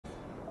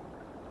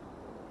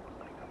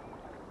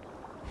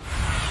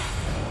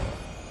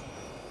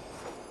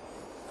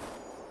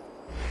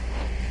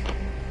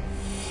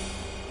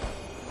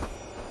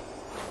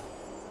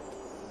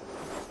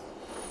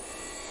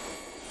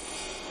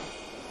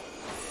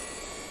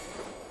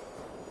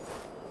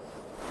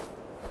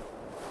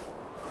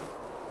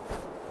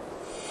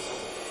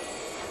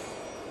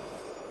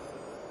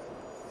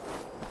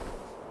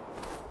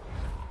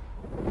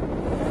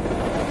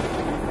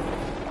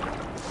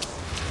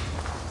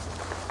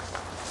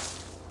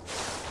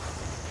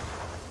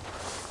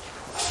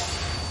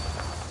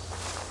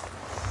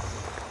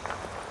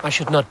I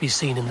should not be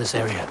seen in this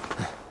area.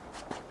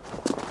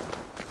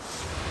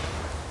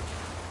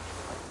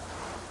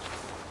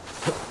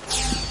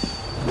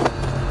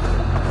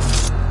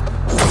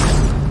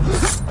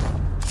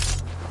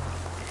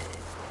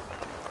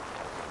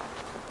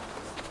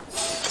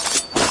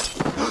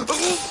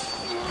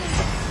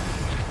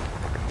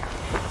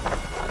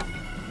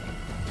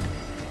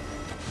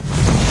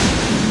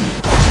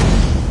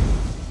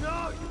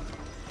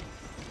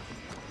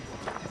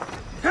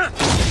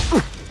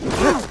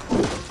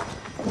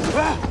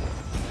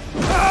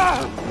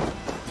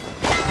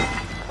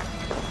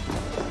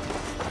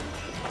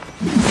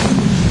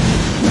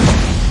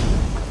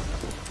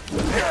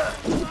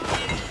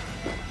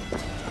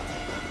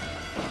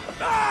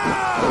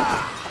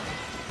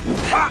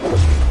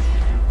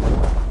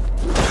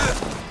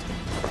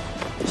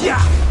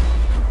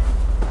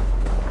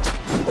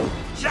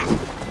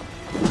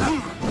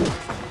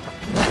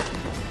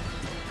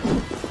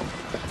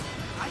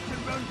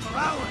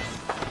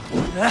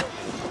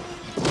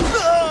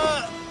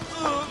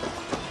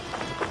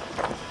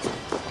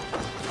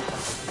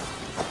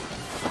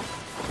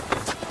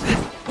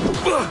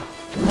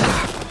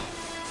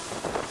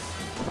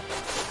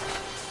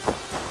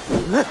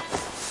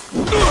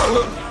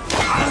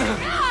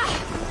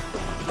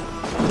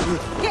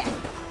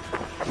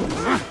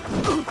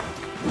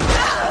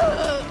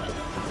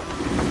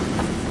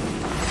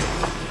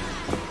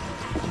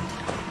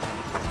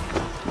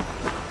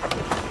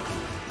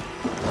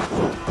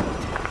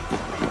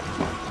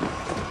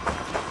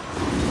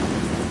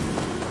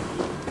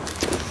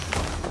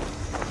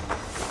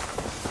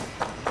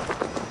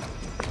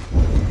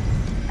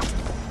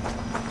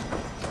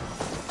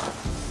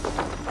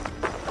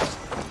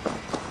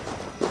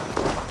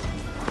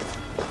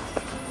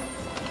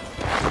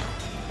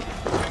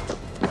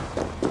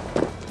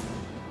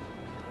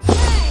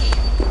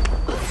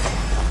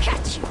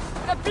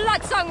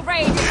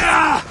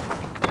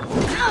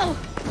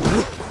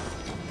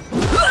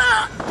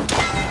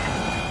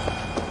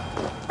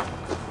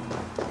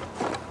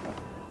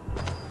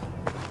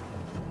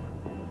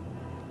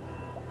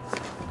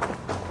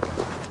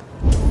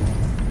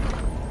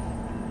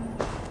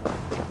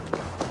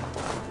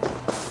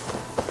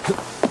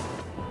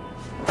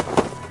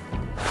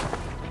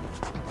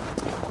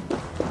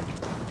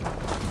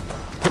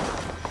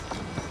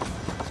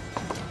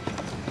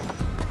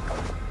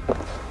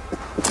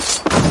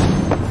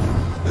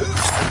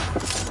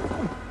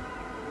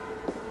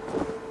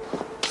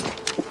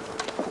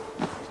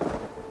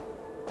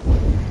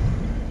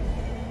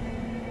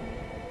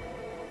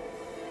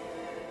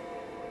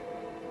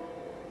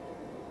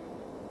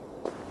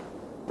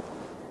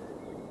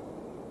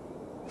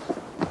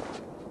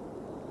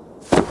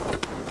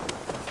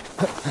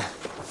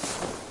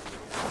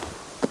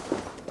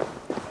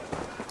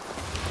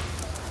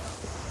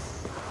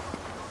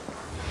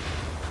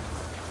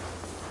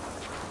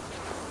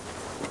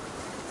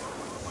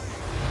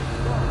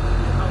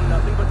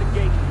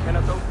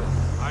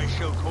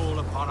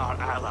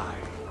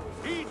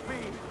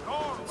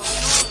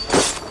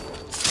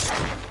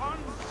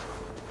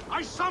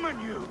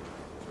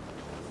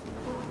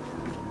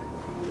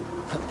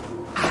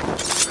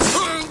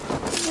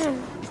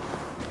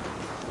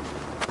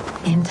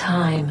 In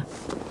time,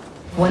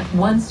 what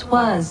once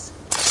was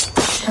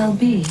shall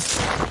be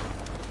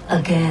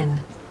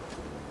again.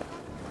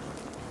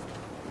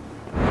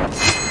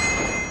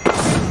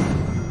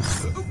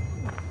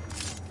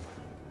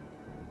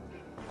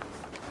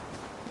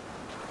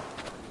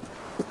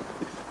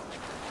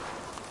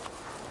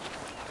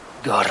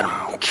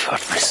 Gorm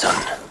killed my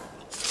son.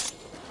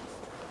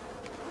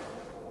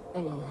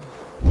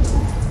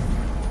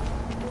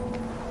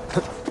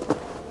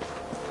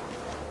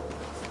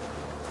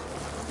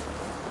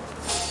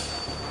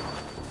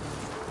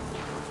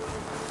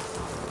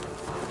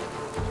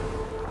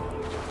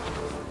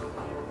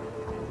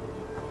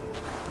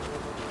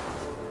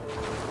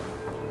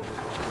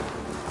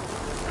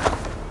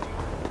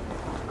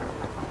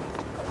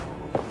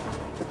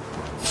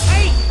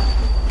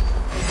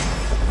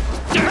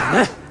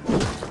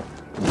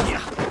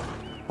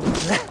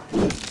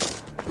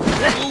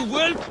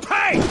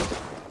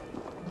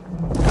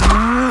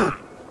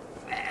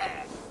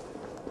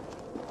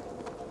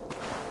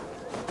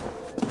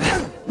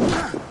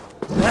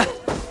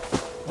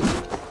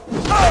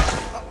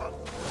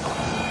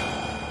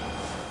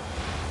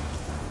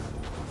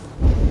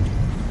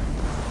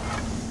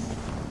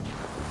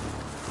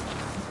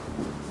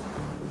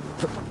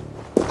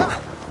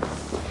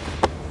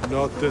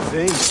 Not the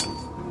thing.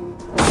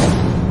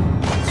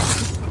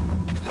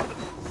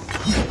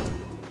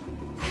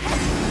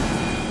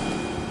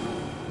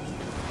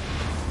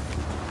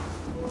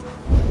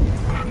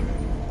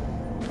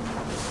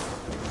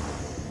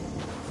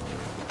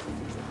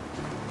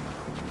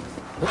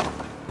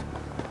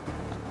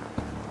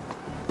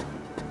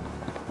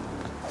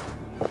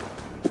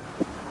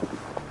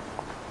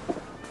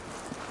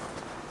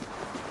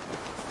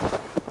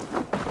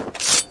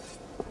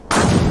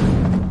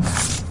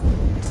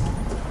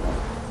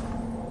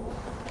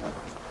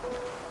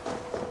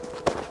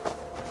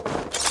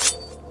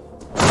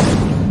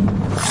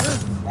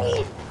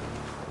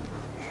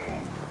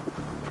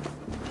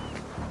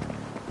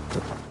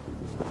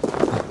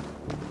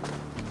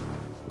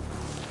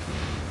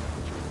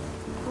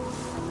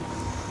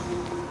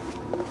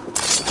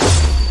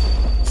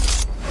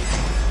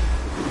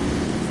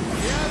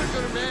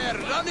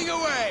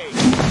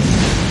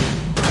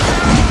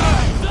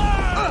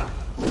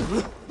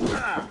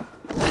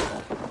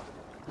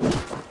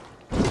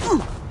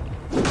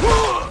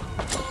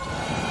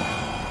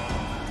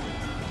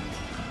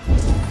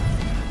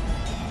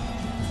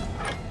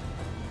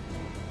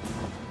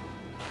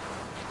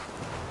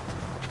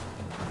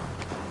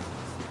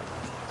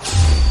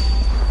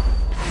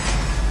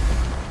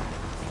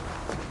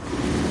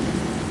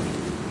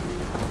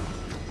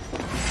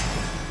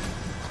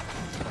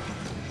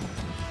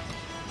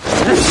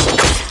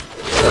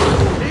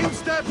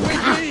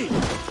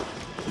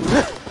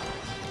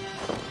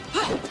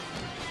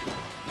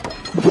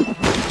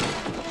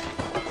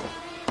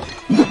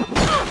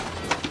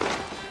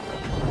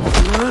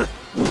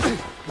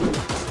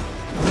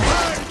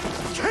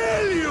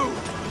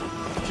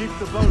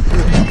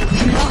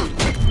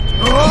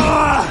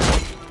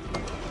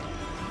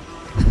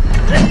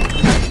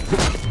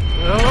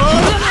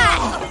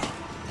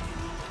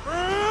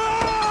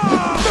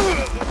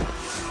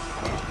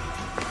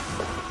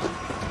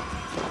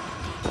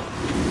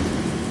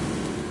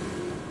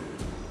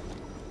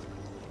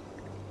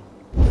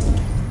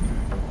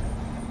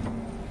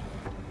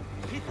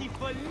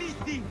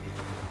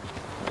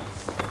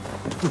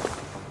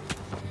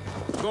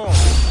 Go.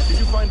 Did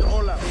you find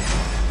Olaf?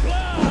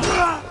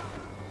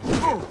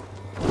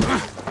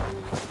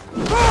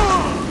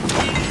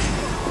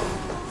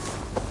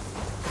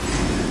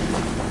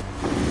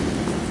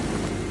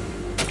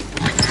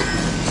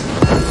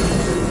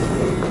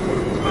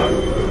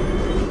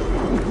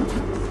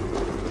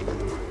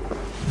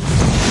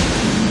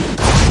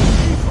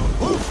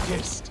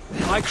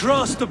 I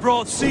crossed the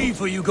broad sea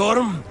for you,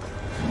 Gorm.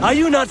 Are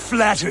you not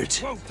flattered?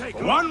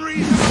 One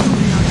reason.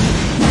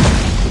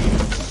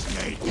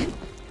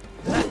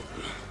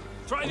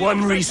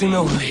 One reason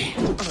only.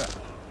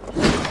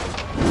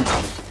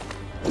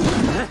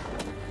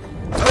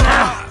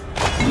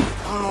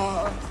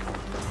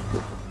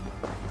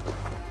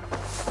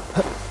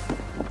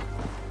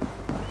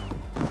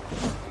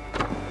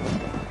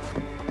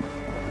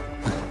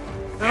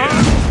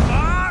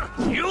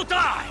 You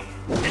die!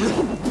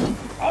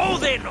 Oh,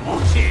 then,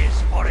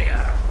 horses,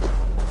 warrior!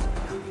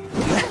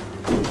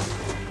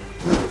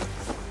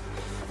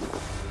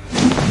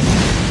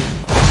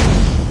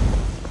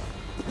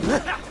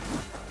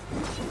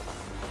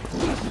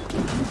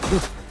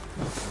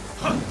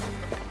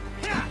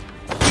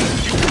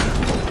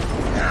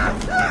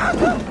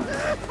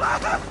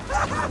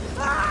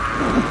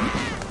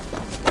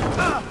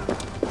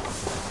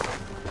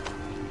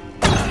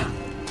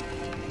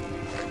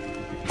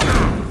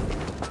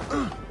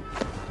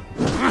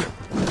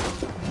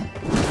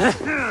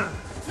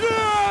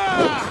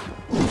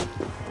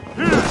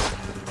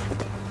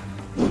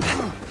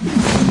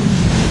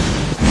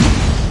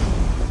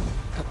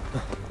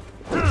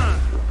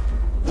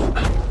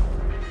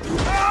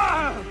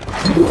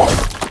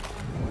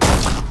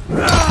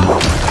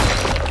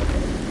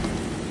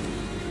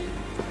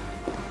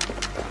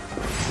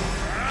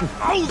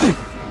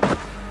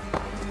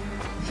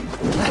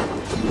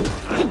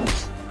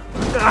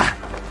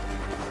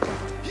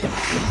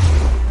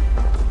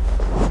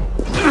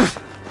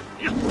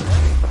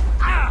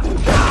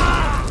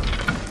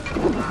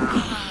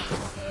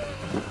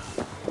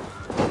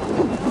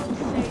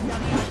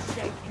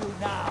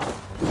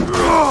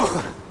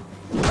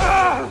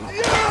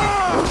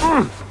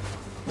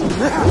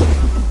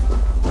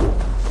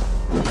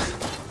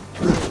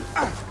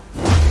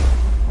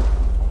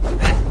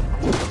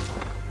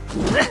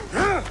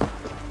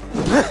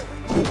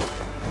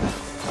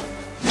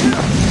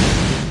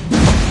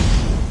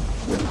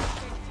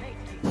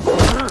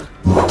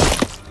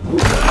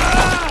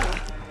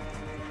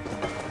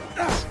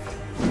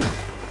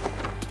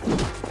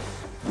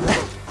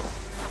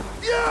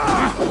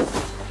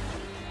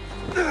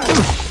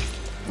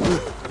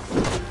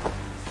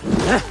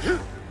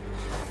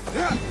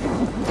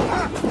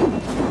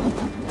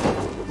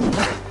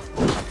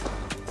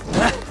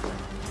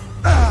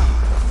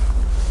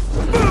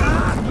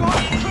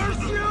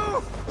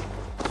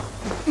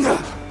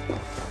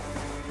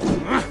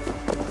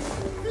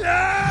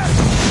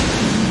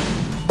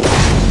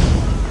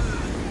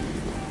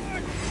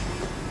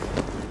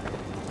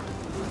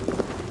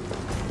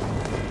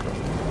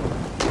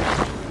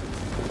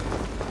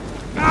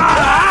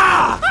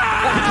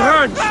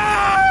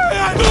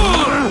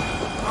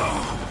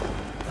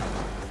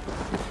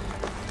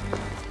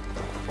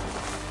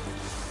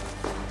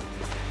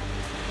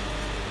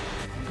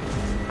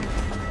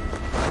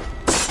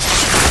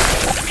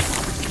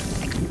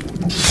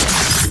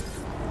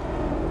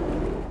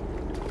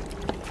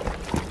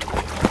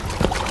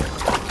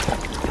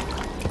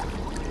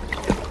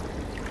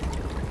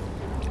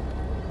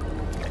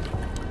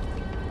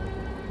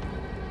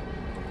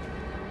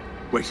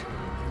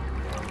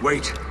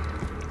 Wait.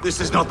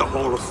 This is not the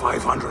Hall of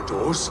 500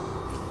 Doors.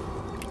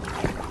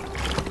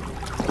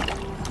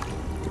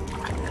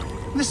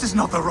 This is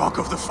not the Rock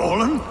of the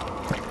Fallen.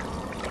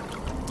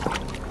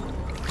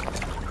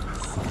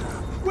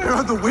 Where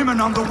are the women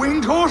on the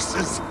winged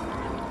horses?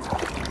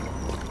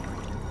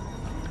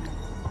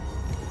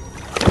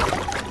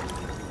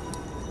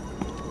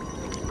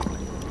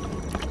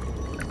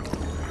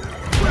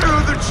 Where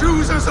are the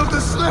choosers of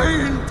the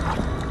slain?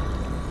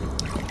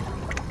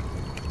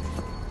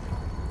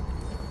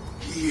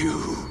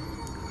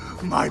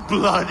 My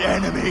blood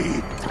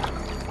enemy!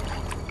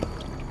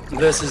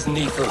 This is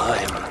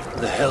Niflheim,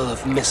 the hell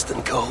of mist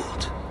and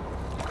cold.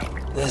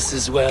 This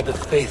is where the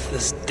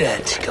faithless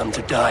dead come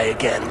to die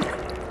again.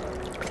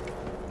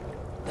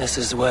 This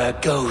is where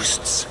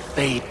ghosts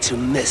fade to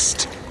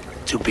mist,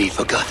 to be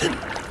forgotten.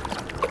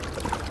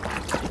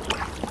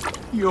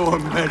 Your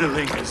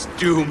meddling has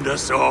doomed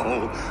us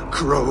all,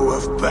 Crow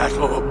of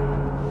Battle.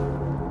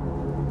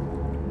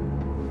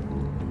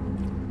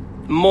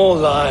 More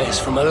lies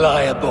from a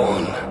liar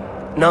born.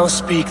 Now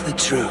speak the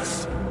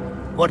truth.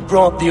 What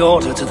brought the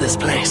Order to this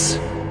place?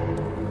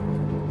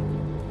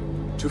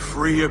 To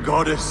free a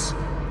goddess,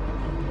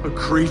 a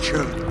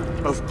creature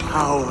of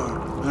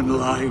power and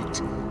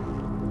light,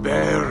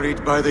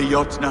 buried by the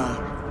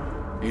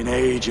Jotnar in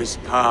ages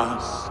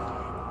past.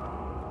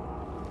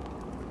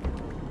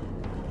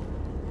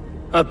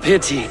 A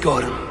pity,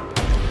 Gorm.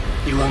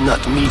 You will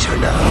not meet her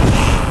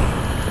now.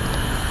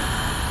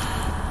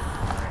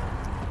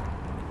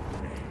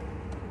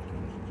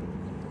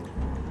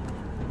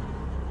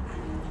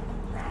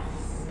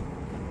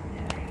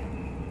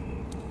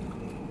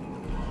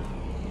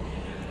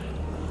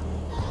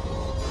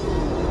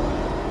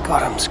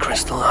 Gothram's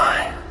crystal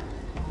eye.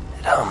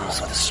 It hums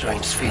with a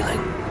strange feeling.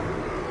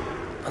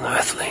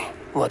 Unearthly.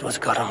 What was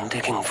Gothram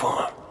digging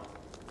for?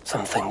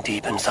 Something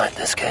deep inside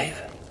this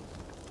cave?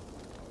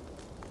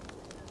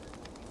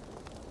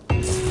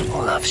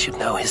 Olaf should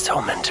know his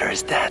tormentor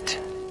is dead.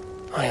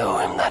 I owe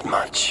him that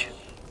much.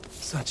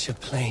 Such a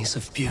place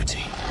of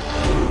beauty.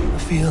 I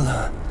feel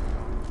a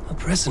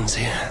presence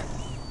here.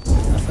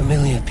 A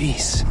familiar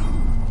peace.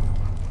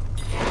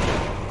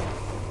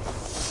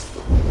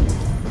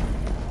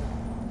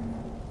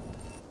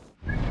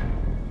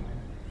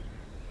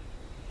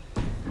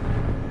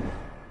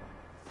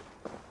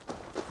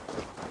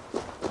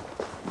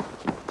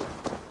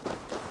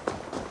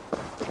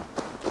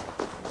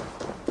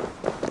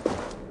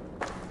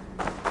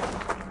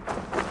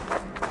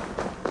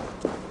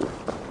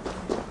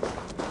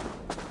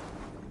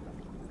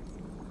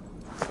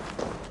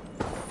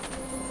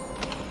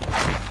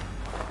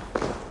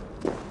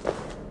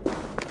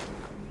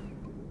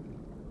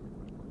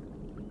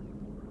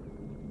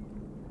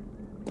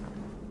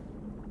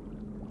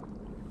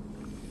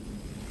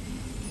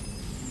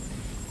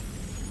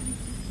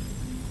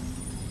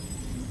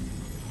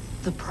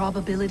 The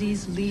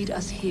probabilities lead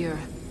us here.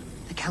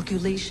 The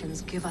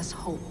calculations give us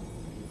hope.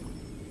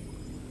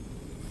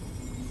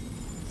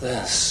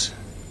 This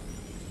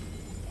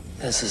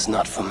is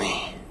not for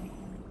me.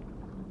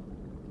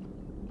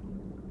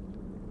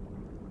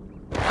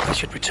 I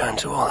should return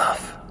to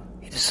Olaf.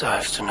 He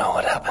deserves to know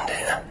what happened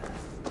here.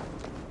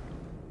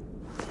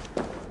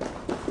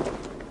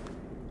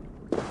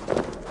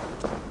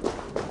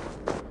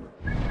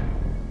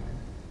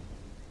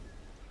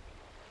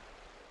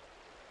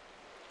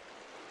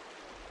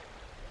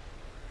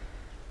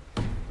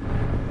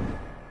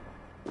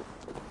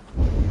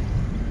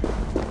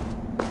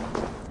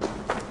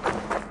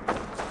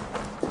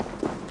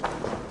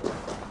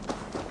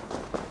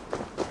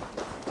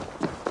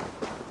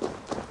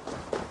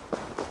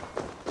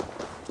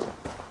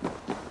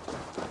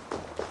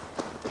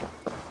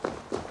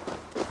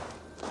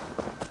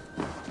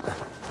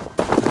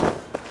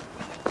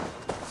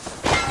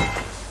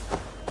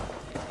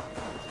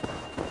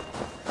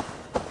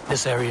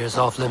 This area is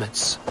off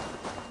limits.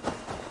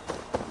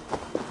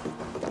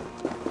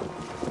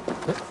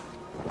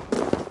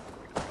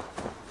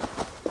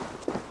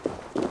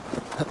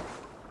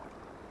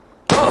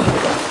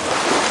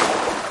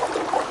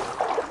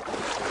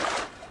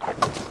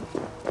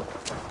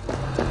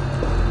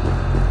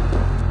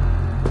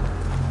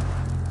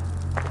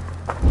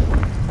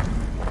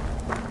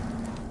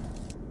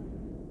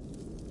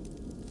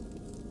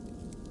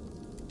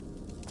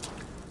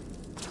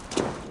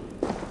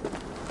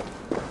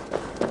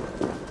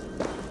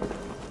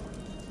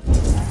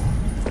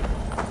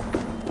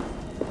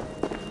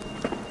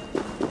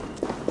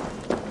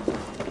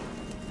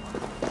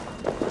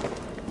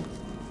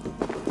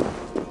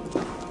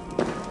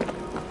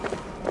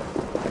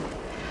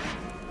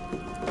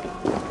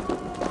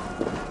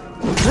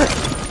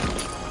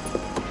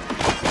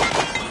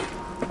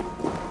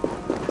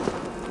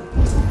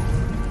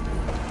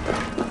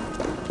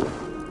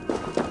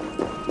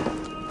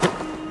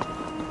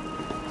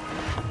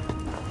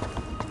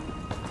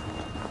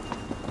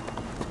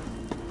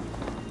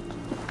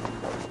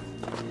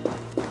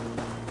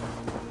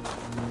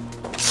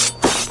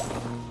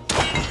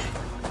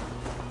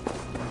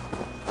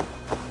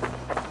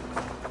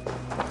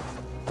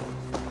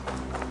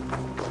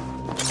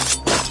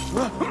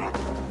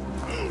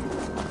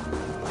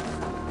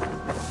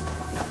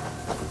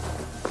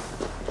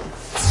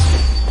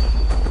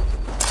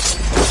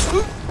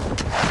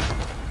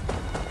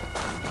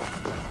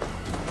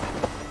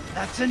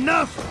 That's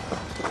enough!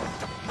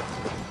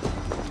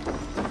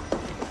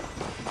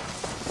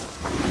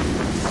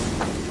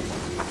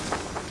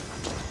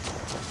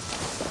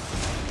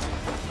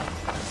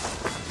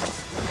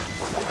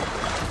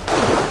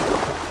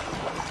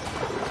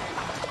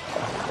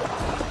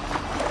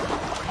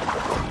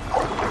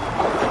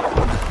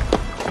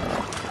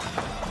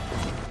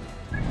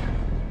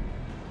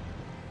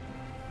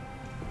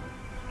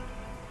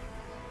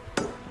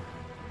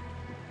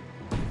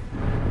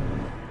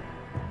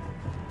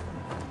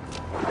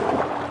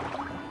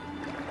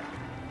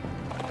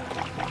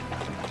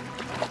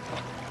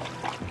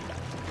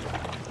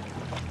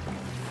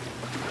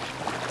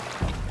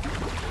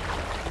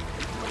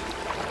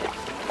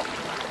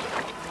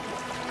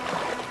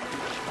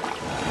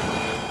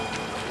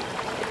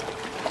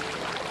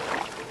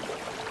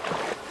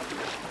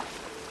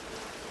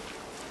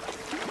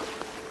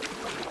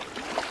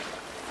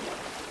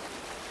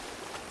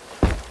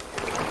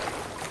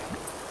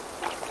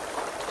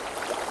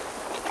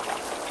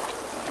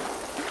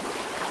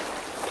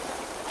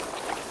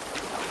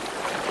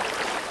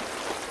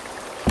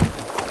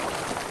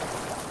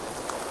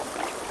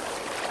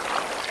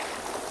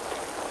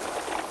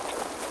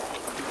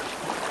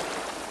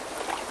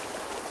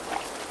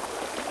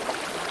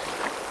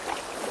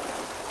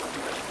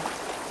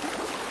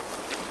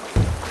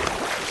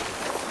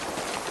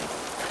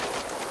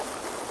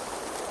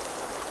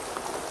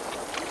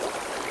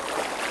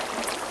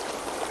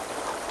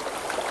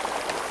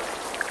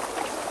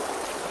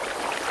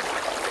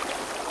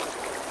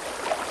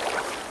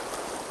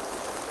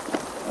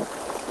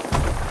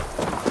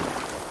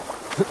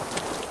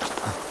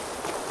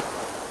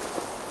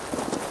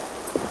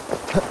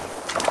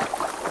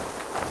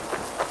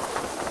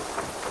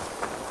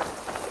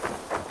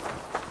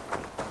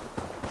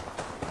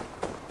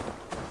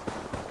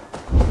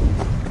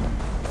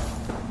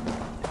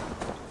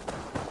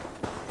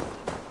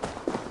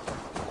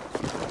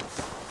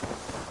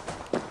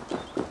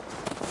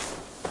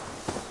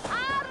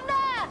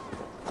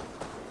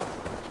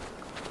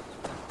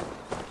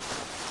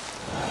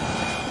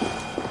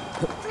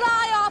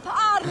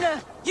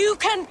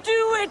 can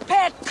do it,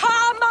 pet!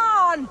 Come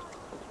on!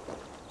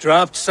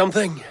 Dropped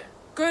something?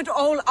 Good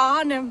old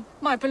Arne,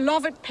 my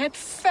beloved pet,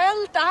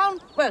 fell down.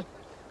 Well,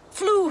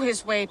 flew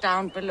his way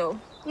down below.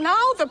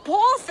 Now the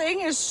poor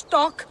thing is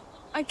stuck.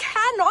 I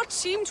cannot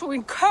seem to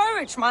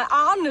encourage my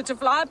Arne to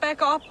fly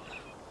back up.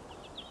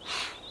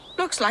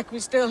 Looks like we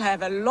still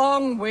have a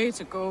long way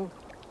to go.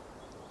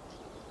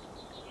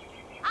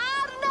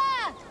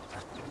 Arne!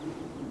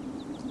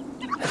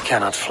 It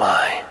cannot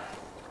fly.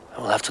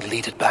 I will have to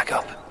lead it back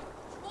up.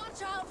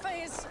 Watch out for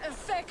his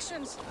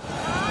affections.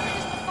 Arne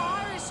is the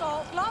fiery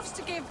sort, loves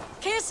to give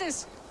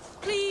kisses.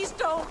 Please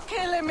don't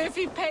kill him if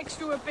he pecks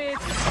you a bit.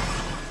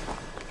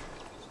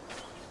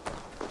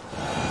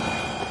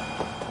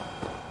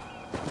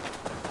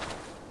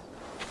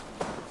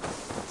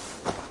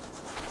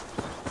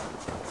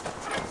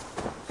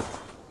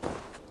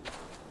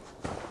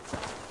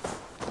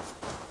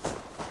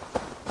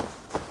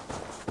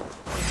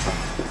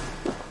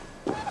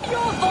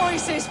 Your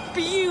voice is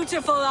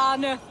beautiful,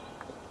 Arne.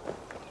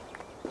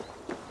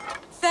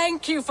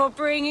 Thank you for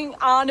bringing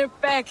Arne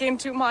back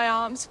into my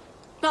arms.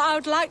 I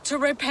would like to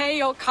repay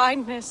your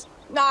kindness.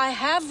 I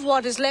have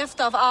what is left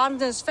of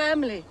Arne's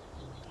family.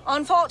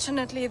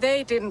 Unfortunately,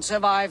 they didn't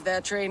survive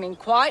their training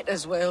quite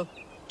as well.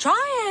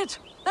 Try it.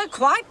 They're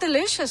quite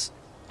delicious.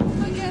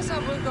 I guess I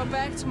will go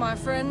back to my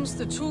friends,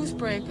 the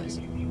Toothbreakers.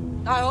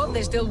 I hope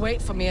they still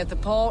wait for me at the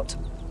port.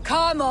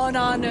 Come on,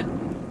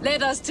 Arne.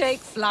 Let us take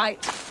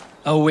flight.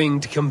 A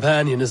winged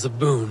companion is a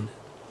boon.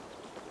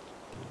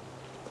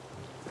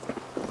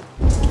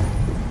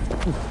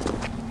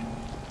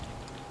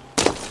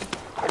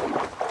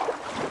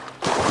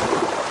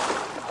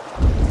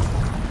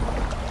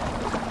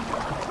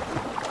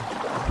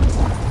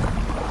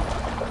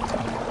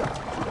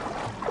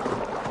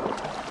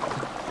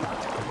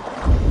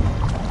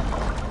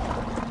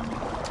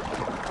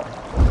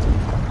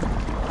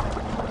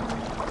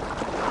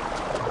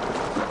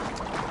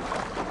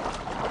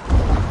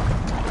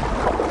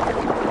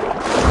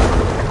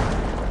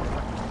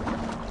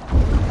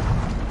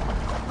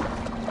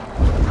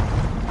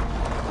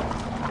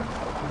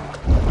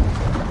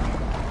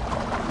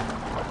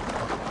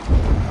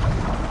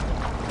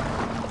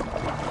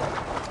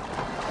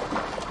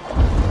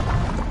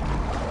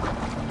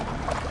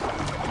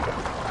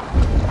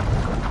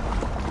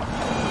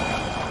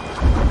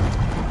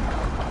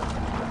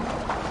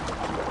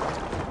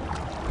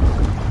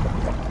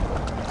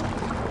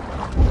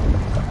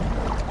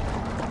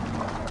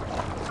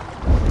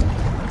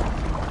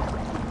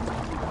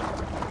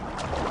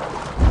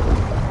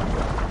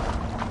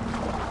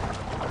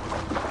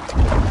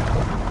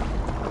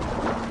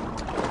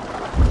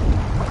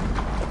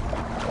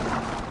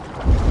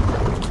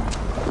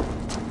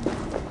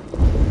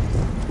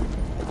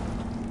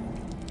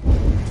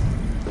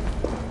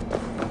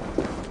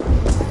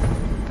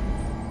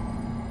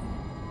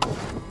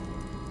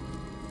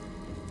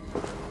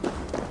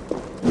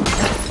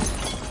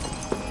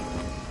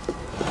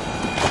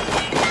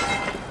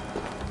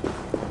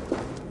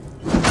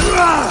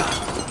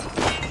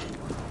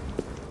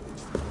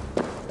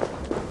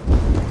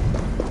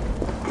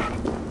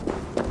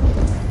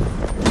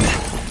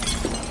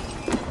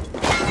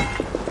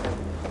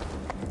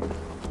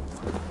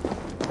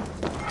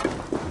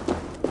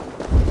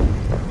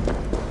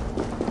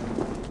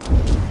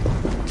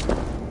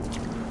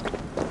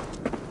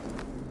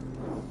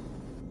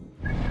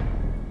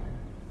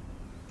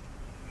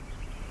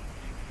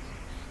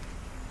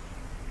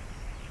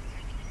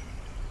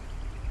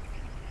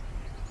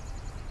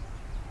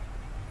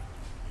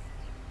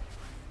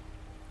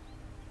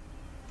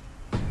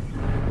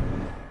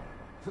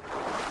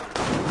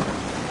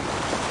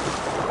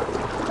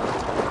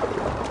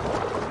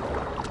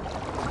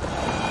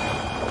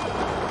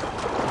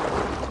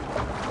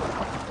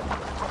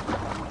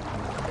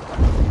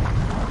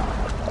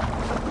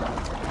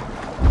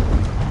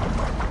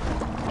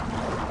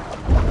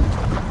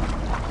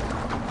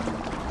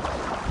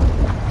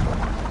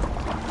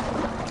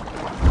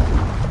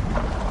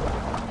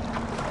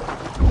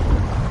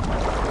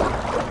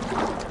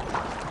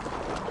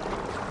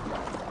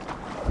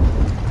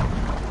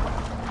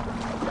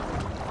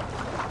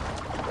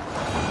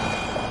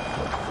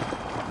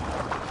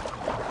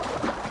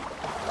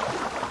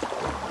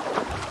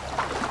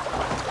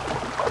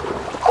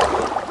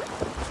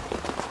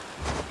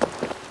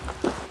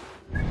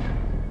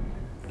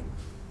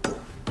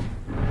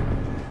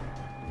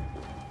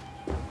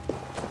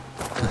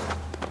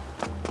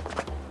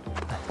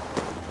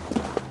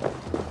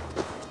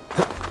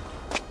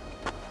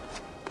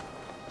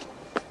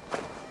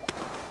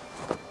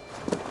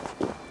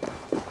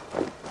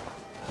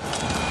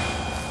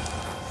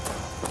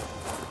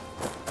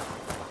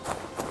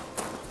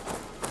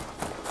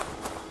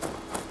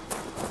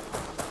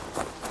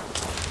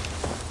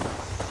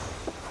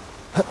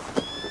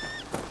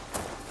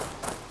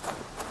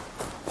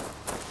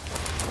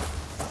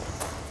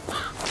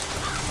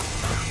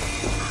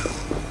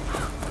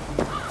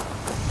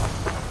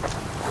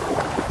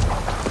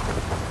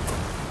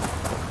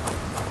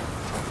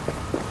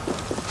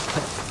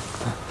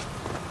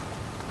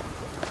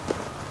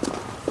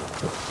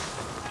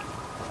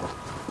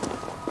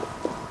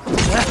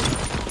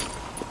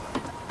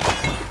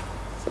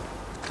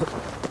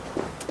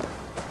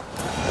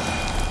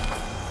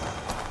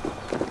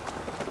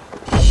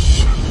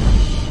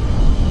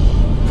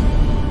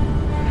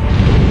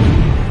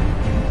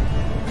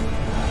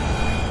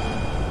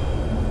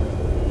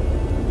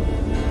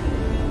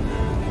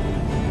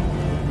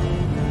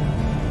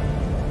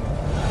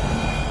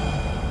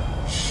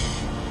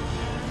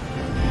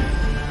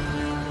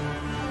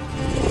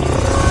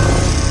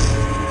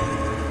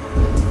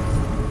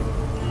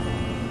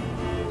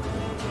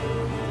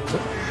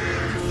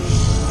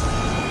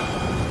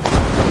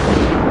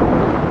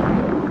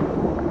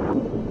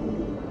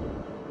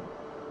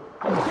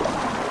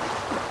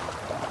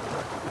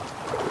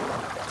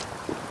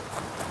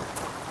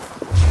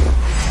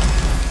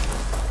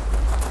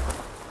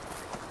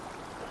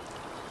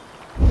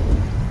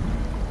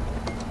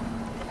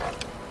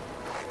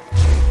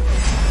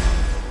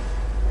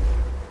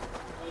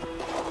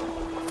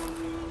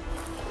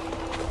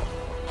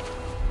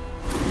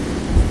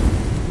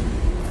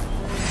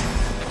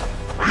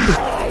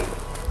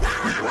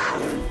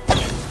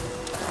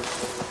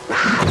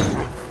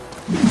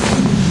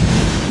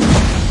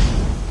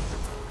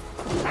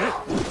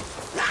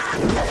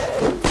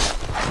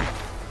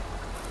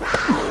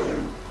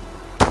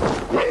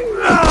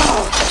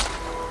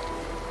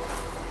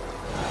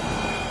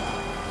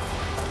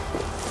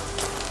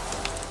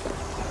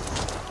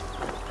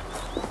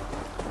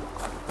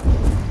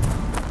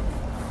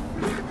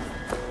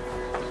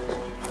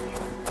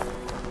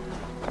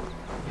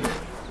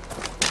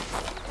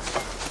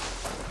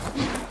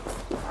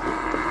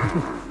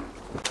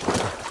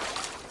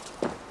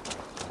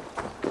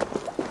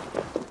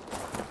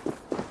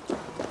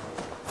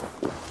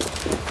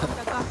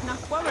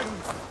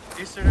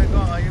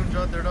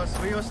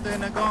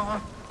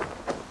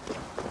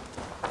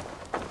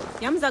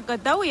 Yamza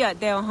Gadawia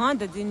de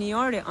Honda di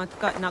Niore on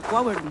got knock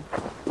forward.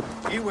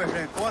 You were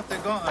here, what the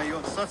got you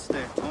suste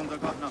on the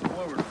got knock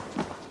forward.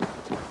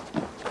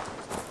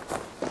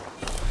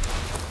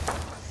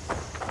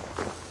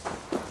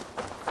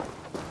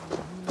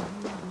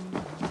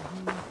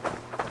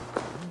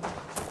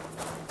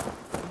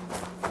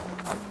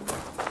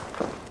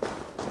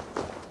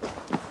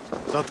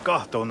 Dat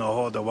kahtona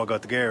hoda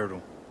wagat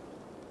geru.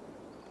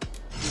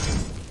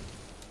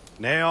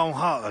 Ne on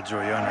ha a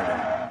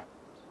joyanere.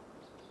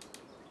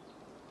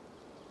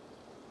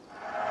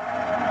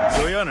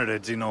 Joyanere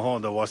zino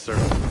hoda wasser.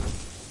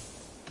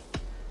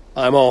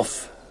 I'm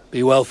off.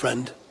 Be well,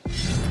 friend.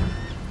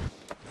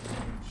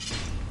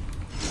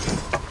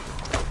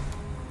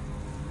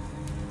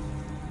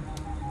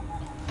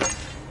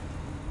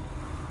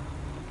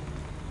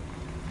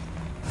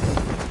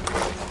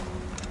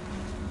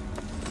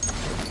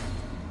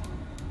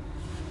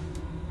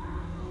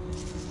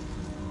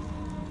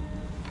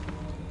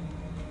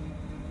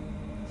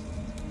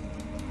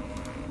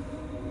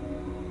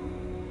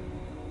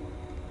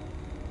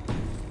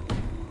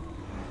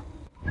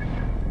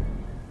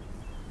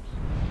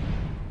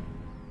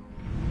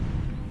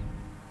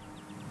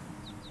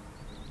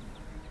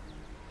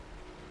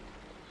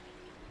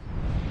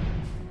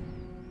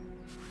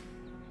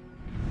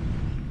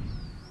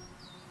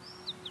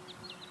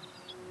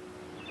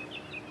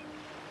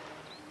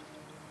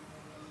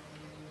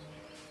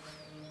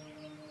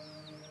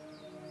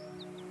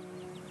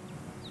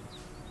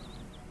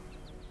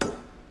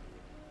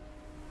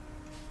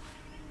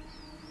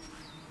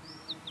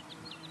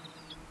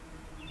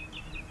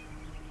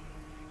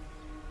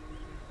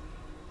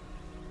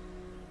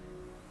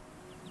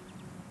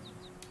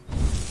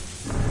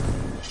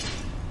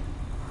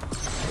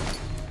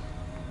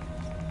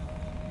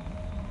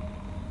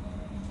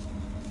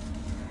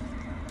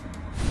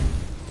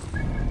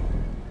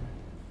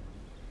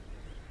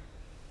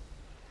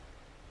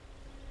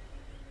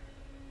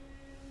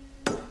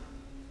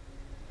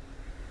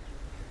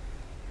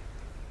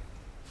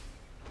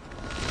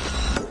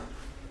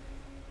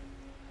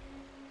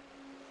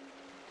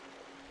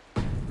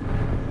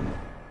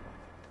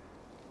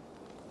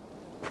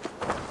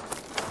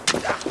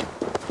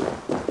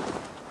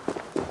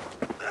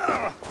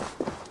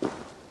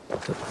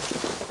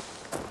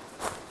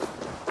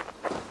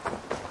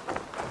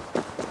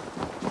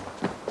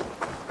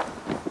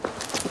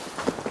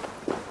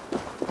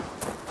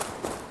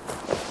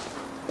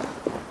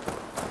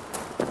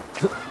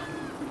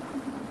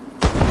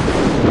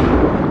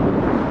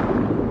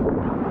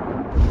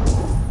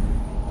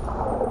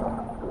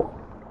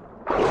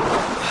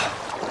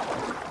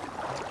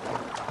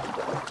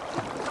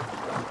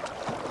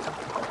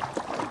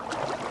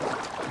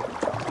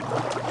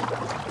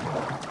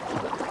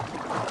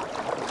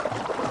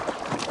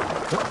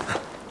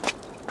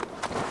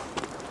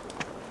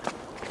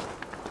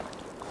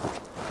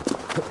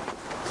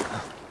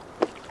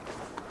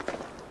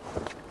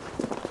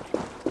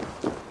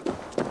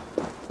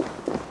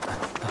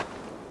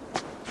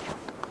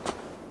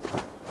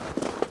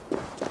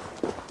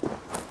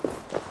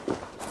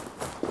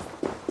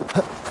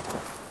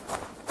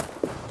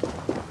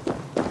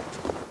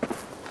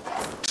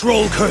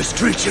 Troll-cursed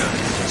creature,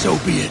 so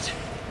be it.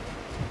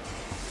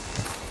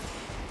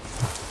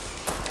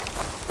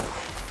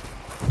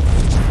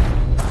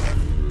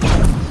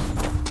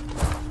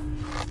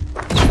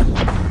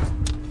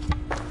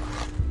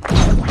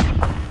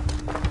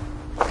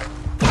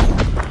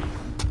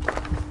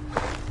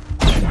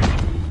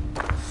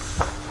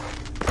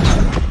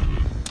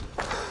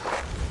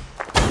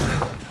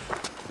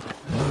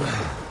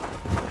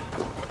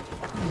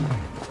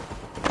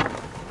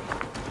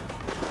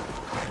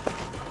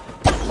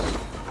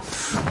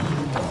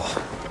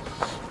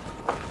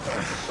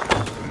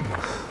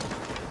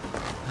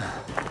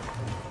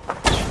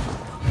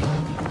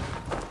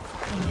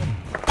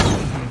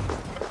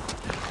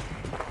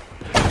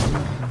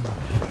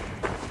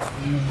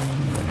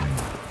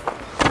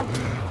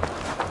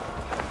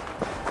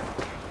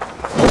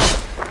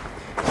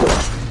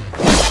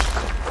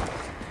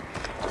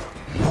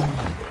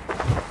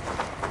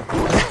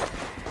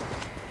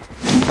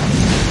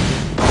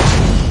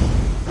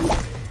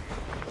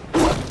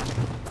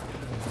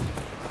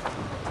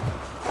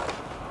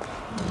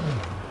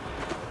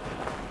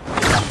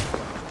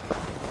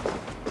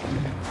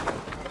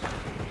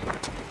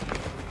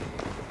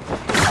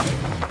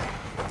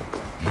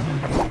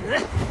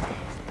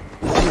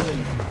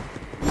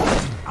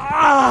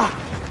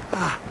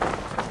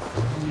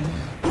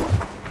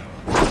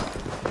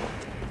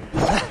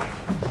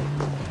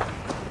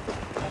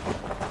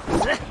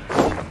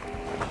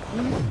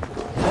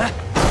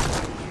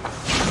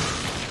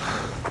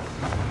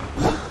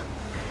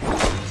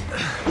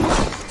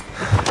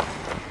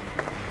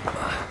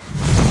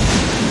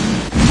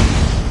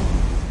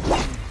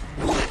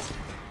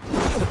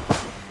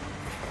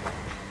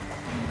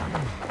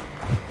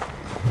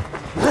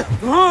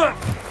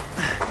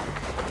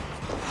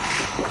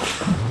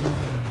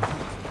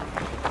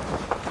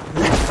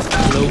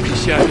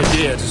 jagged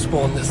ear to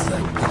spawn this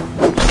thing.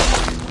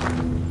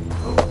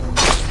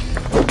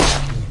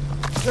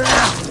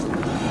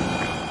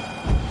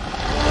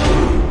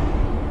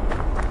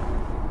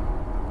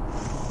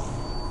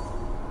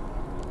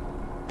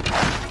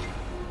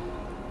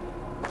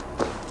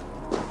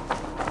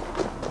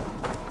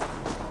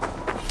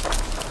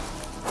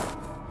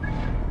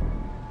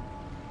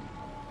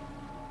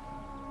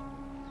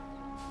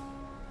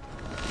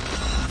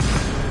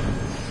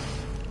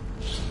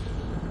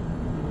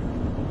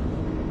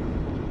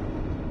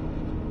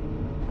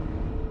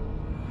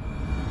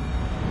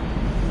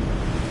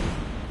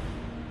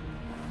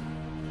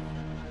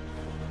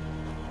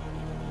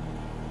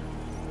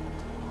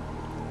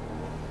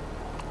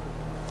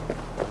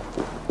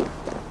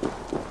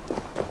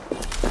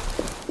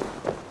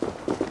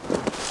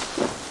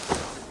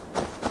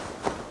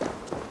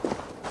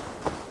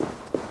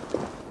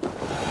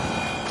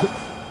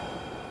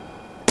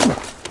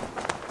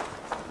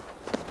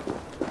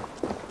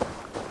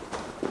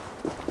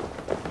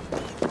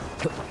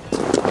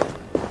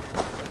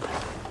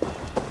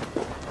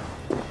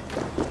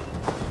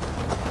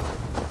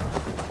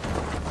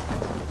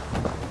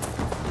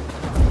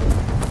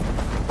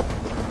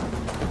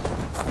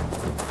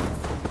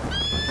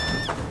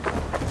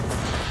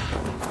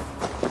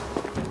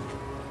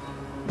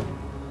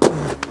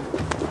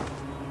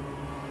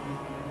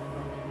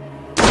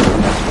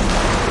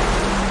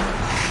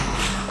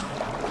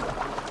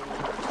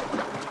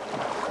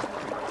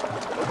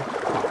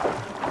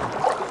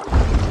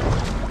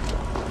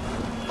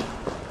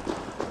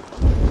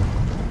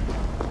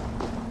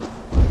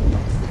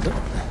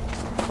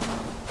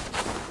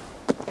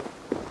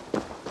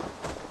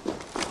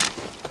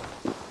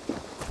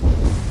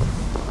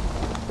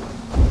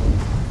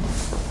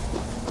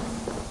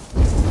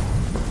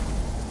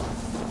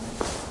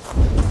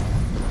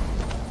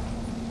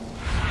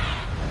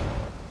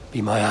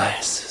 Be my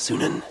eyes,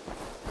 Sunan.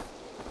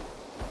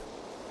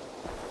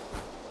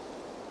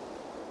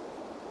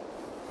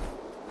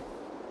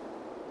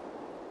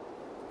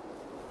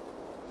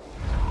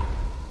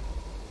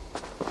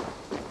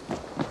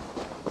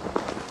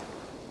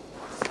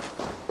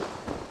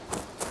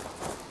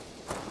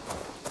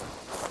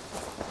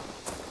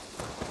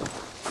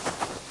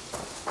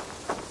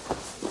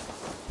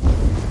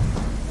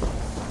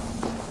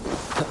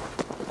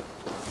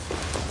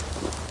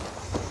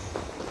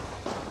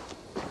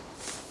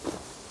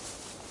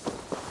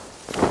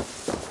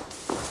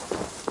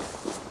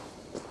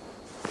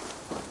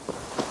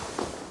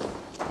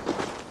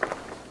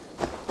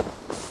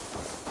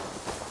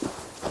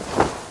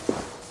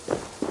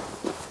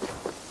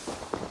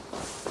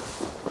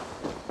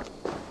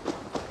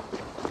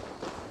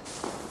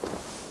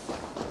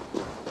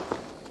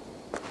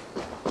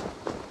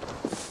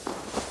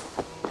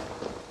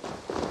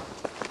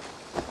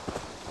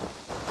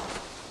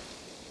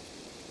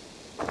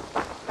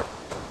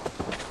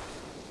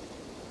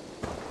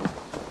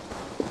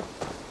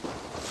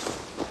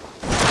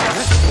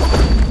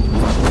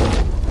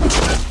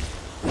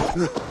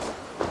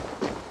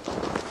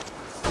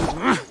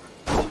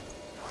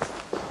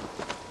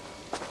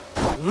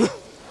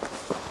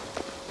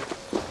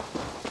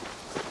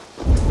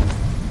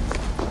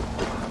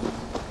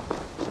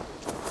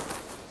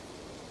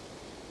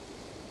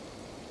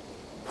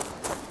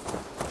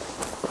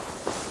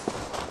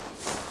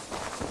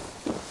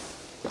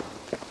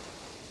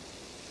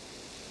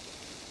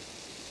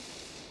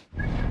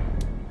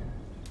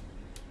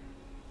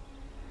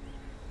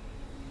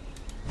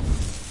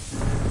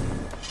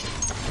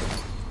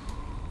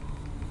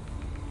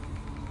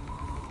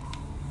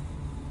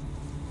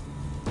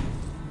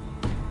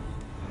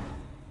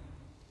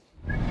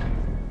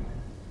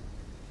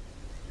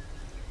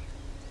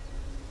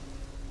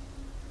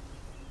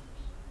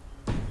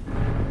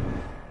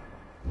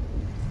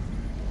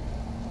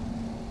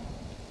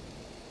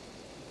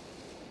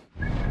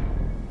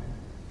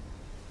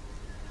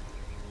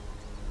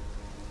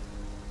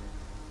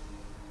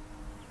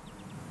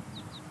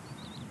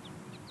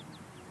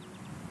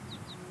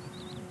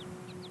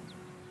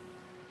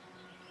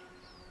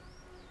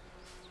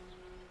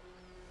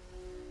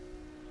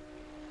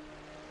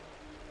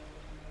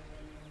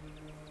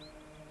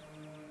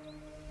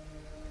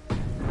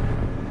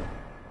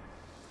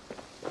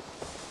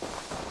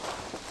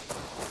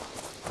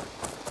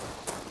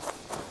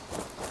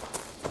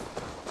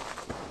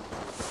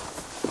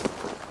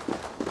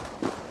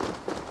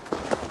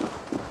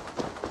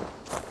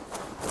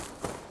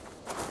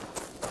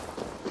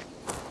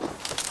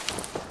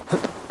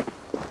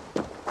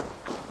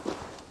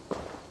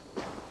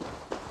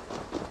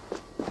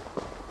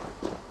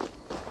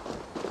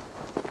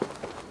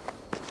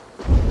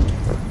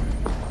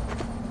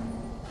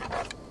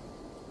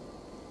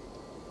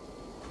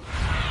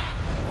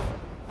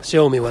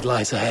 Show me what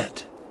lies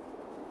ahead.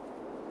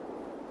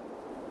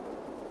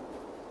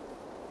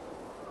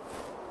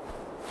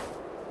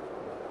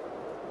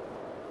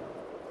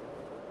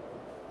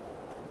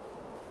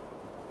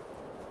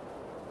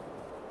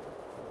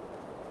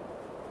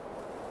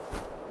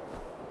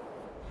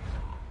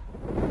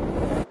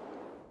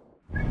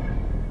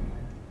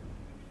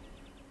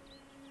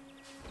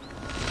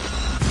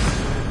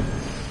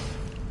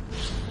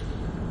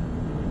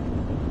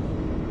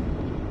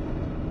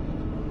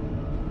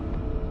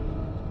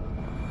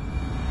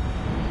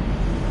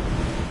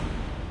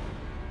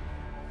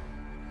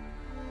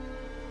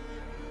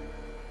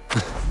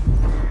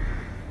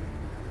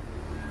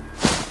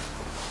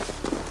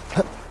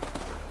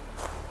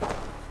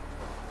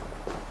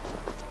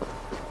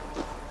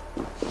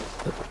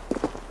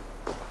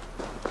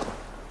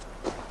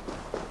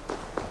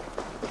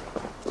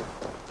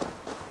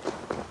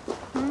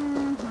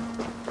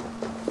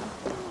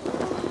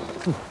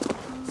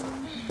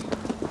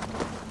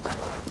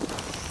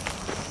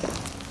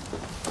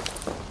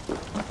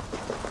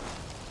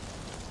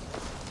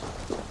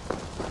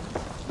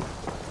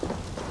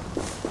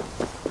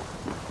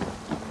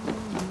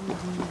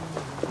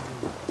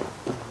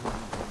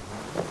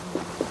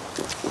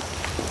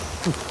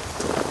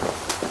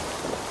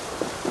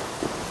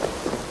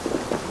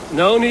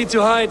 No need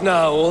to hide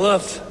now,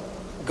 Olaf.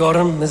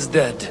 Gorm is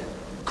dead.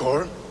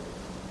 Gorm?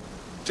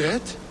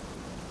 Dead?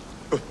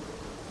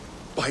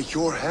 By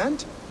your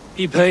hand?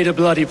 He paid a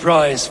bloody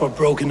price for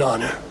broken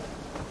honor.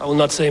 I will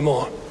not say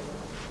more.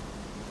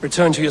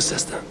 Return to your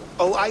sister.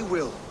 Oh, I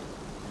will.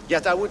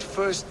 Yet I would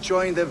first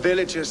join the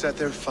villagers at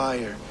their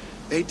fire.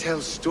 They tell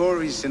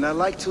stories and I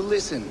like to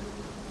listen,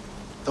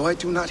 though I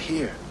do not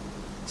hear.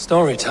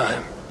 Story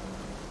time.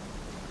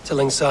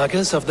 Telling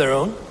sagas of their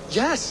own?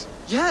 Yes,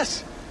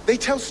 yes! They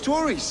tell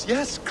stories.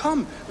 Yes,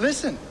 come,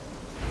 listen.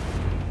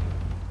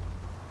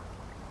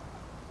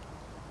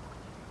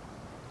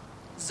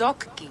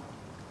 Zokki,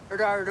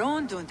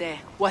 Rarondunde,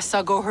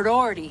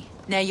 Wasagohorori,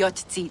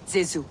 Neyotzi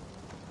Zizu.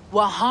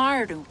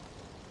 Waharu,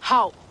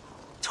 How,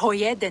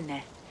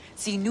 Toyedene,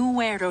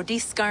 Zinuero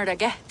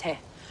discardagete,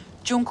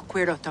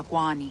 Junkquiro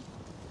taguani.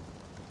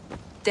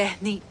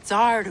 Tehni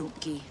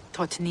Zarungi,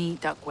 Totni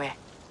daque.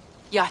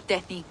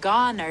 Yahtehni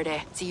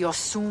ganarde,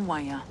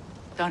 Ziosumaya,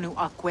 Danu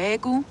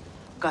aquegu,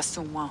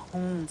 Gasuma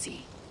hunzi.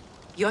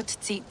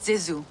 Yotzi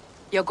Zizu,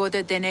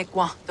 Yagoda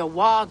denekwa the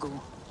wagu.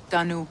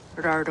 Danu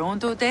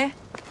rarondo de,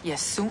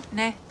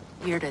 yesutne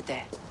irde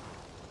de.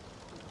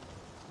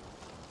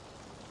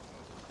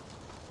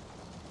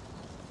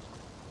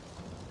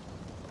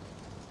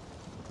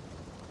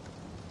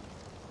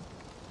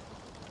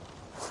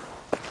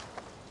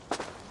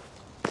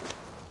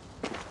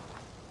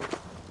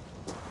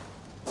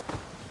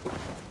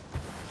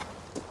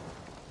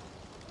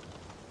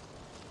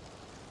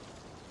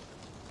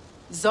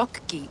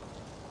 Zokki,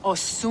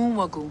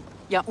 osumagu,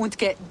 ya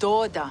untke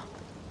doda.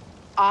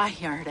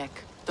 Ahjarek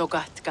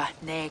dogatka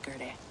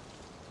negere.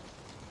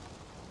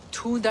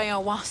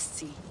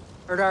 Tudayawasi,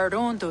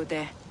 rarondo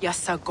de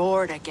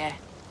yasagorege.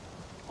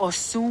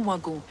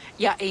 Osumagu,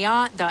 ya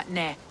eanda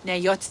ne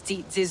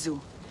yotzi zizu.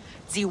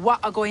 Zi wa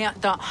agoya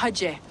da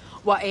haje,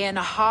 wa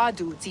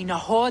eanahadu zi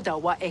nahoda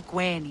wa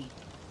ekweni.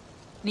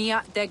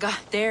 Nia dega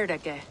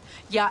derdege,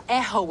 ya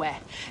ehoe,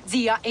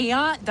 zi ya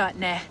eanda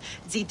ne,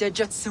 zi de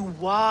jutsu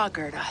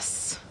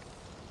wagerdas.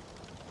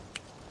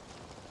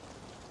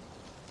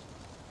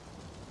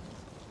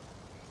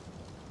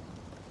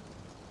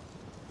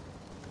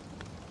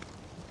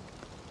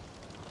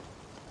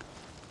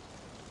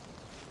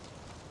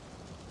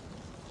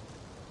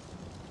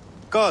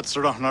 Gods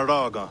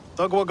Ragnaraga,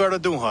 Dagwagara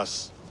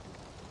Duhas.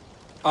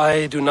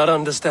 I do not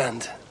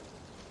understand.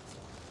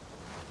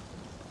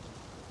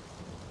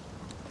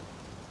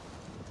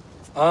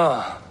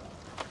 Ah,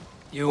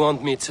 you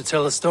want me to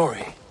tell a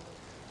story?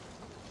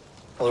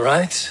 All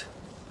right,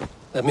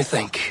 let me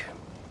think.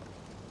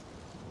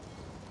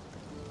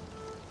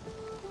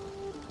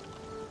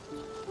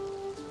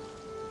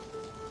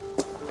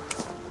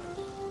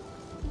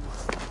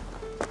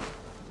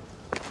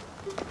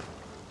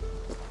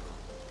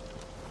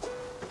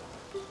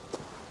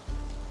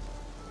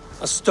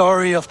 A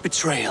story of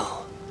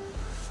betrayal,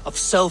 of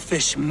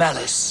selfish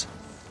malice,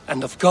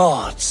 and of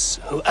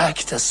gods who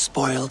act as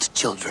spoiled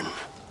children.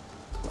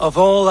 Of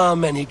all our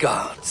many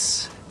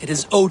gods, it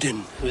is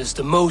Odin who is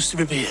the most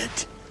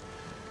revered.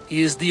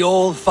 He is the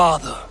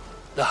All-Father,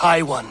 the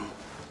High One,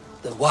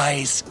 the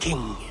Wise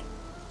King.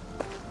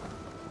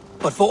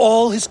 But for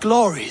all his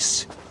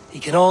glories, he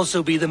can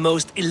also be the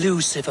most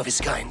elusive of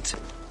his kind.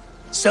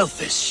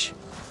 Selfish,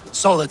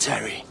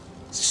 solitary,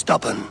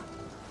 stubborn,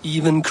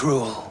 even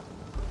cruel.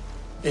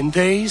 In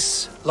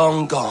days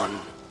long gone,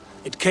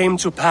 it came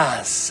to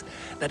pass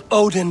that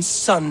Odin's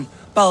son,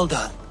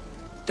 Baldur,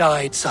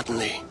 died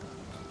suddenly,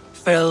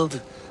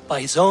 felled by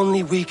his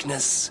only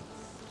weakness,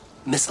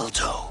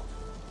 mistletoe.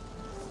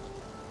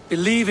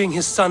 Believing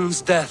his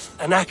son's death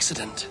an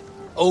accident,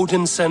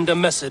 Odin sent a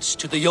message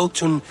to the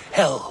Jotun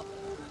Hel,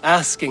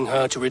 asking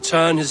her to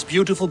return his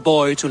beautiful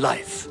boy to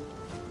life.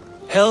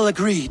 Hel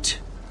agreed,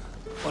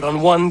 but on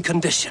one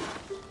condition.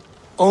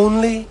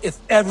 Only if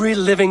every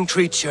living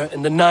creature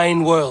in the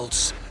 9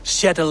 worlds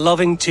shed a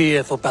loving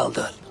tear for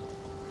Baldur.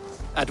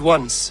 At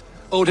once,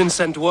 Odin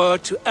sent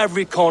word to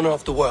every corner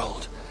of the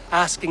world,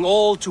 asking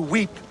all to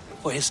weep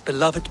for his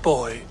beloved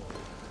boy.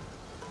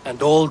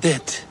 And all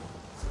did,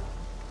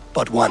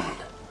 but one.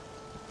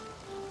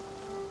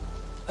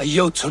 A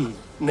Jotun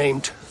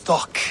named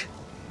Thok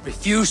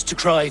refused to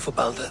cry for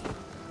Baldur.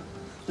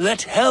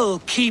 Let Hel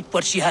keep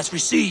what she has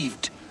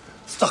received,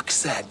 Thok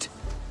said,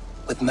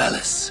 with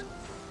malice.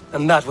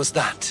 And that was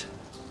that.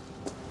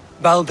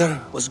 Baldur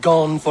was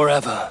gone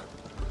forever,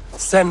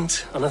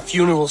 sent on a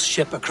funeral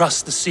ship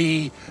across the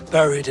sea,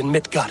 buried in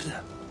Midgard,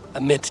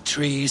 amid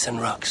trees and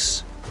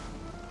rocks.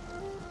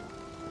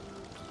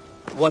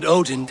 What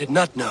Odin did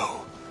not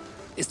know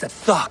is that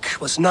Thok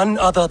was none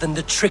other than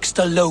the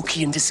trickster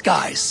Loki in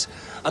disguise,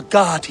 a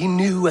god he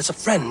knew as a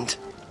friend.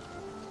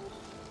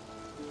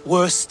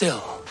 Worse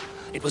still,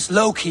 it was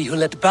Loki who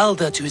led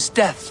Baldur to his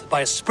death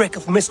by a sprig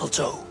of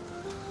mistletoe.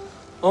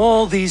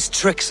 All these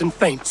tricks and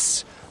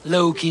feints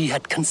Loki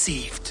had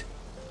conceived.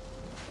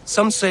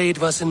 Some say it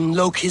was in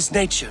Loki's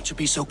nature to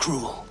be so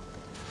cruel.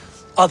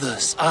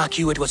 Others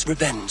argue it was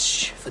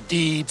revenge for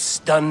deeds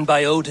done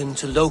by Odin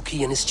to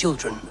Loki and his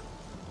children.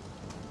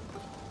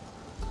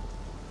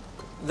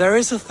 There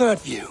is a third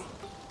view.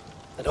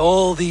 That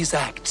all these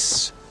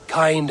acts,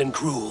 kind and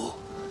cruel,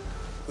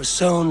 were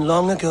sown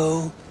long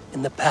ago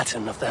in the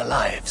pattern of their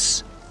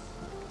lives.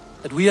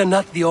 That we are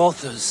not the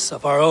authors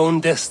of our own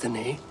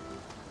destiny,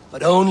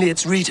 but only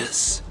its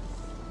readers.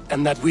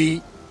 And that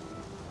we...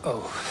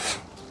 Oh...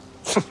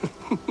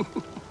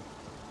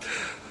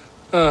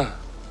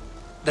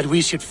 that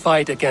we should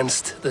fight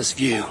against this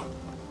view,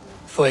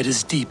 for it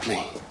is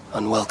deeply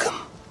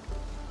unwelcome.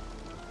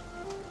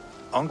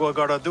 Angwa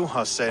gara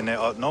duha se ne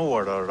at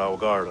nowara rau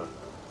gara.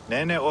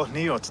 Nene oh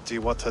niot ti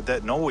wata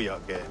det noya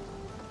ge.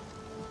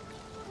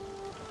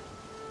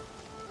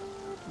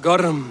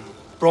 Gorum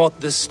brought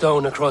this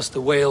stone across the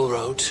Whale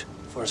Road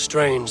for a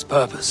strange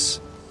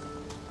purpose.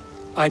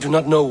 I do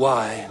not know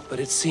why, but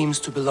it seems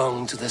to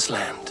belong to this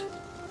land.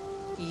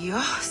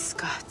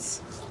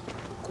 Yoskats.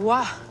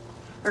 Gwa.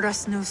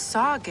 Rasnu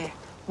sage.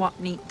 What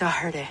neat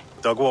daherde.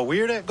 Dagwa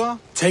weird go?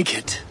 Take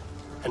it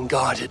and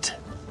guard it.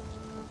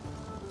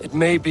 It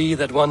may be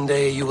that one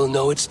day you will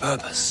know its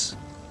purpose.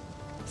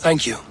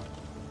 Thank you.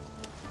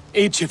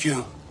 Each of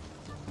you.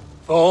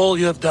 For all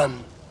you have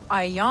done.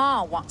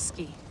 Aya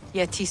wanski.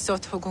 Yeti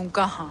sot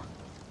hugungaha.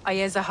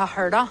 Ayeza ha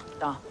herda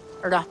da.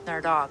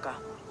 Ratnardaga.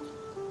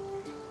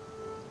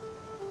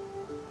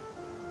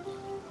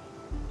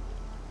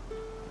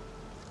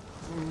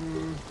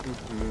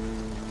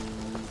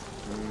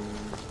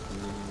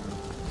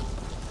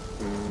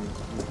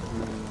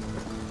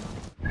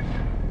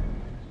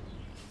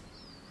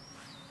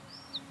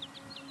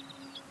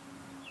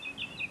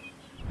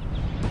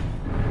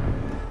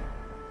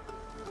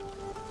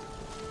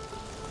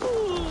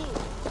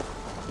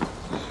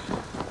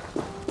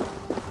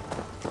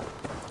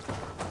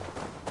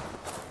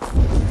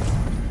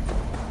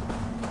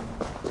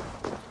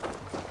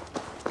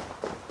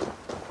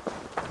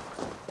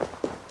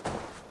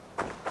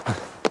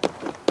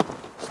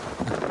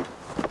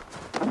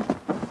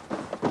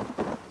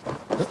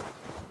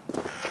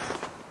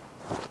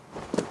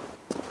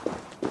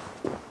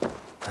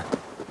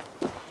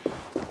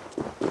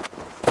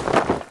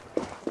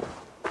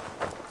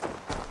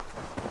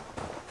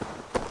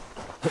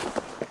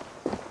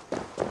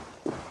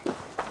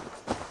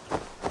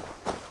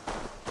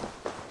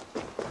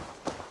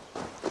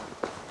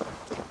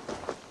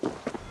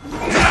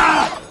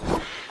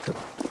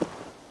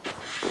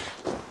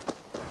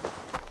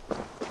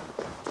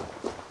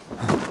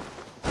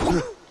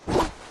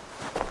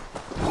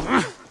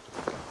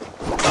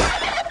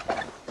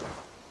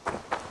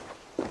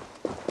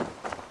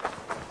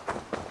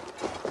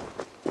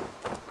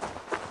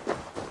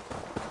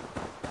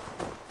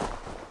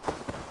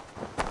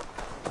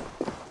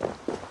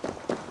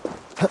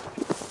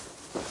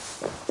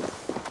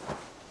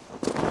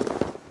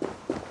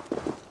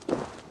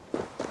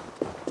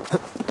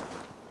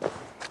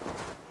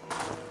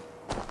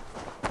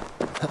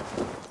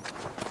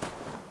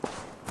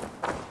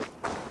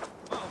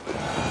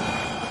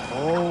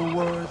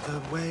 O'er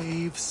the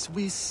waves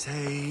we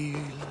sail,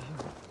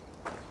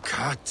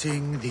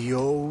 cutting the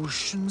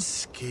ocean's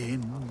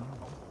skin.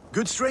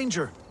 Good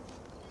stranger,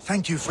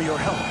 thank you for your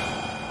help.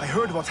 I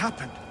heard what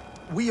happened.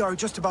 We are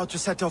just about to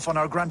set off on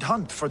our grand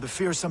hunt for the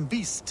fearsome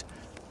beast.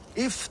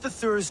 If the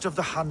thirst of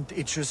the hunt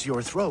itches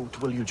your throat,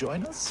 will you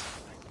join us?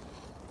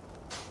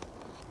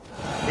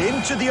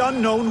 Into the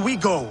unknown we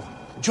go.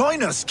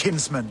 Join us,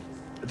 kinsman.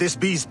 This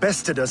beast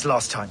bested us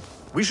last time.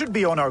 We should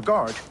be on our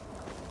guard.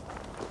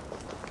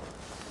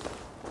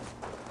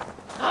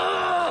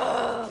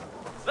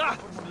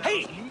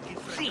 Hey!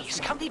 Please,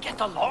 can we get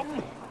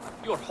along?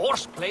 Your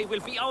horseplay will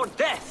be our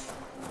death.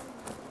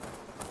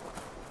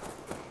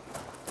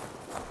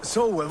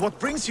 So, what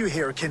brings you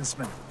here,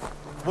 kinsman?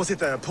 Was it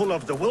the pull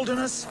of the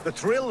wilderness? The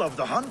thrill of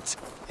the hunt?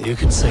 You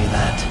could say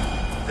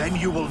that. Then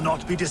you will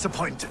not be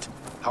disappointed.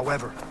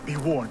 However, be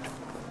warned.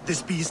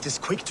 This beast is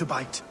quick to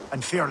bite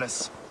and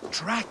fearless.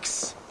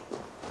 Tracks.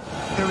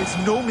 There is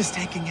no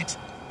mistaking it.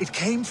 It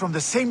came from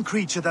the same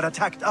creature that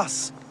attacked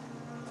us.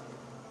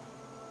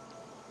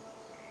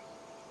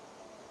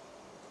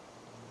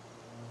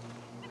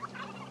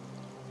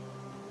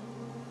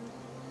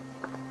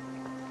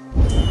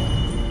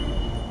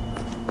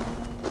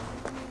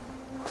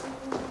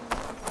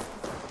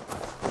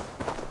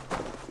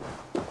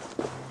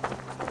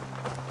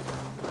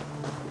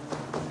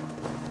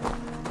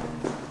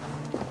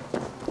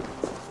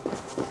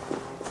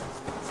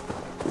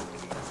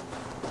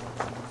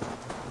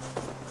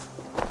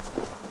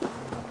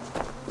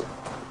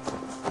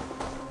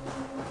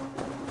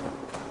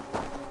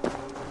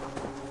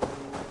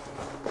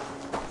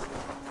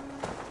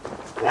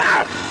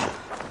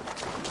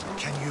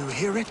 Can you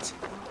hear it?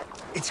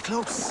 It's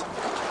close.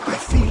 I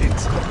feel it.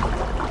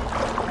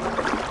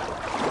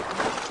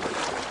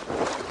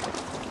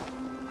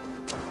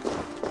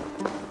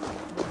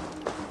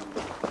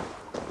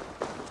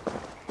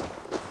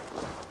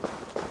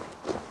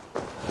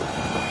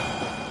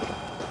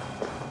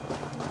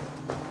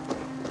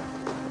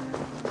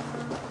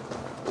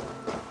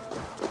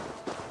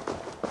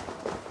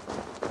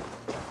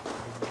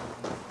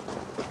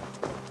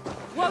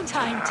 No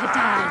time to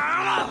die.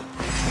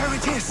 There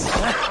it is!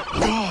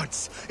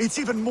 Gods, it's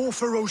even more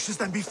ferocious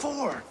than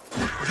before.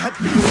 That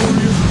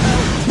glorious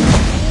hell!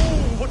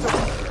 Oh, what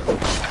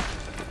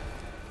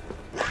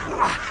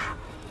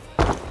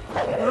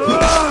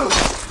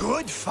a...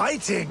 Good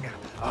fighting!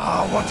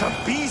 Ah, what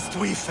a beast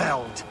we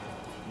felled!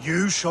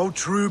 You show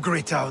true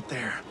grit out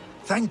there.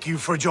 Thank you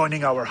for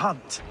joining our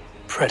hunt.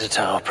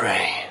 Predator or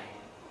prey.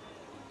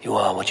 You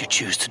are what you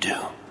choose to do.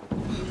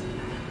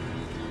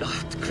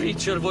 That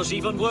creature was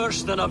even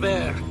worse than a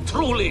bear,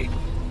 truly.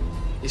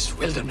 This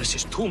wilderness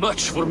is too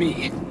much for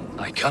me.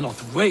 I cannot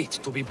wait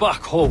to be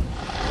back home.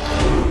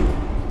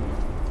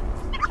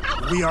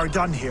 We are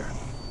done here.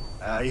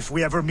 If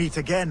we ever meet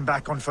again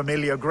back on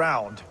familiar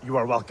ground, you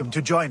are welcome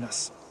to join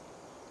us.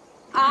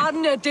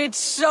 Anna did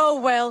so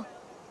well.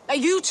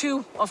 You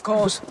too, of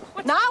course.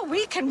 Now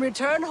we can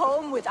return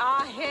home with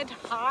our head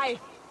high.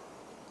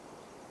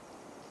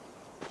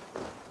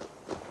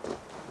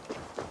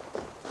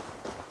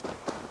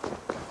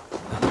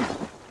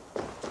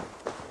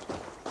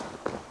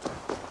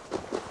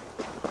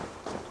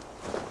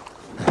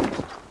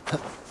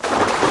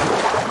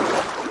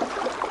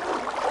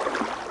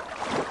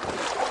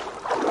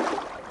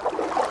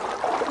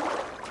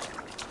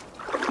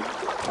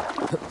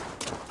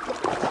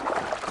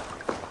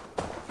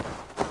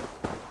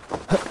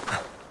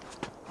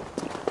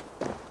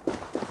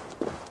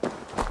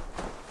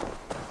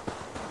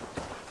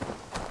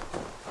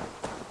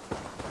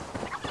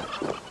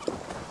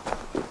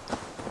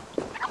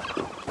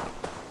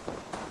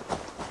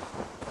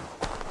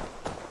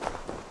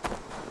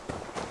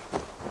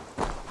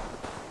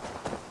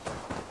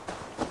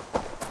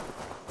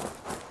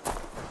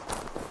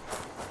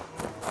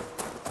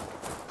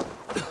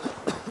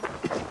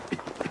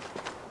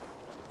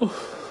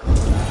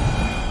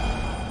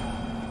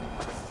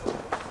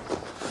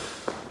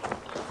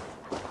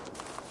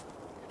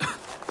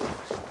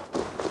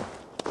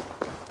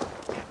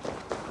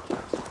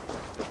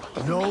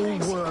 No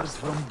word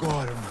from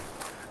Gorm.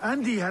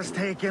 And he has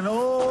taken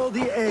all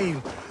the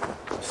ale.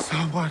 So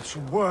much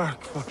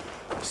work for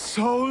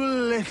so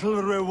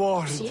little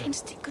reward.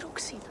 Thanks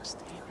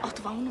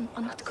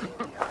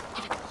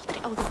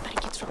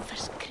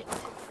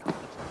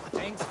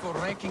for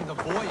ranking the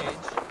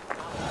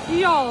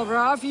voyage. Jarl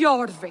of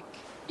Jorvik,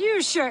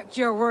 you shirked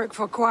your work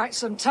for quite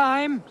some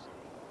time.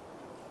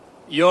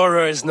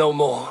 Yorer is no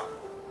more.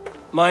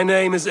 My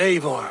name is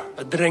Eivor,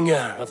 a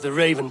Dringer of the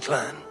Raven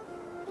clan.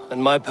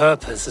 And my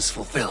purpose is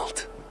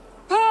fulfilled.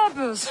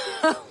 Purpose?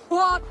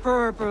 What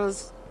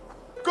purpose?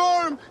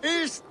 Gorm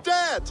is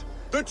dead!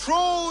 The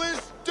troll is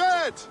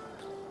dead!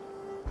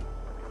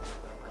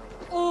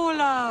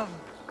 Olav!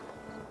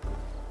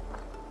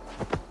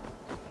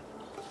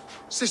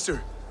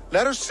 Sister,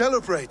 let us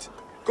celebrate.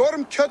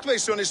 Gorm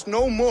Kjötveson is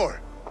no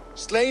more.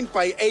 Slain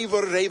by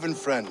Eivor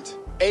Ravenfriend,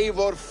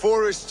 Eivor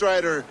Forest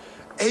Strider,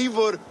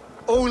 Eivor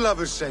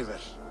Ólafursaver.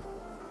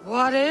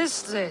 What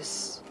is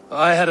this?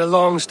 I had a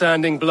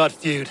long-standing blood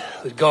feud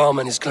with Gorm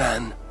and his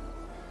clan.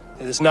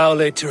 It is now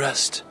laid to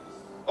rest.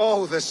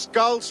 Oh, the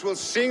skulls will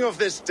sing of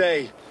this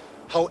day.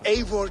 How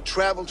Eivor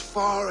traveled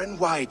far and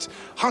wide,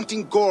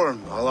 hunting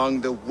Gorm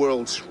along the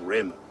world's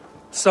rim.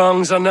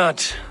 Songs are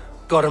not.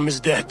 Gorm is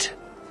dead.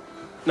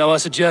 Now I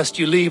suggest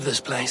you leave this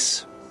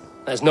place.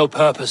 There's no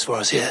purpose for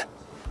us here.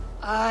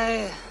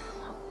 I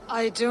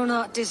do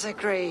not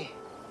disagree.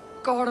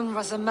 Gordon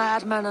was a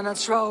madman and a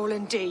troll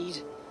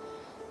indeed.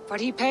 But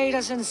he paid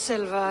us in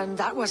silver, and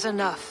that was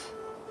enough.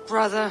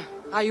 Brother,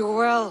 are you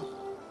well?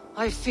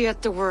 I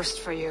feared the worst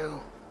for you.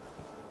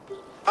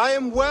 I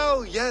am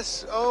well,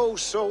 yes, oh,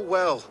 so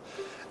well.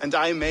 And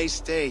I may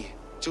stay,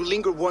 to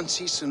linger one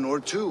season or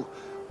two,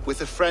 with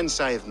the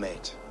friends I have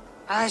made.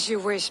 As you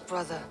wish,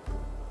 brother.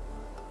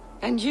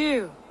 And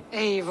you,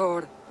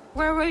 Eivor,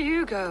 where will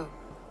you go?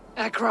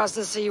 Across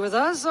the sea with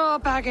us, or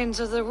back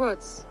into the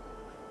woods?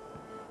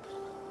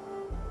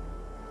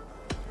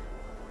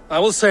 I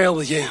will sail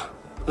with you.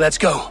 Let's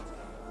go.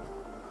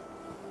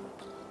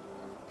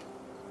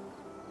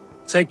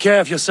 Take care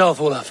of yourself,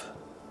 Olaf.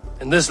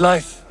 In this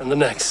life and the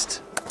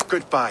next.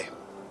 Goodbye.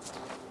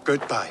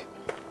 Goodbye.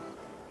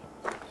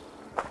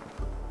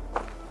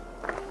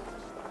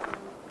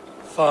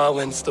 Far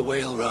wends the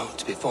whale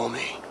road before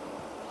me.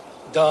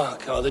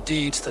 Dark are the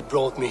deeds that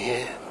brought me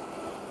here.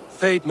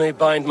 Fate may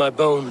bind my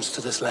bones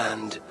to this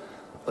land,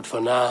 but for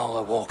now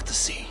I walk the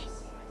sea.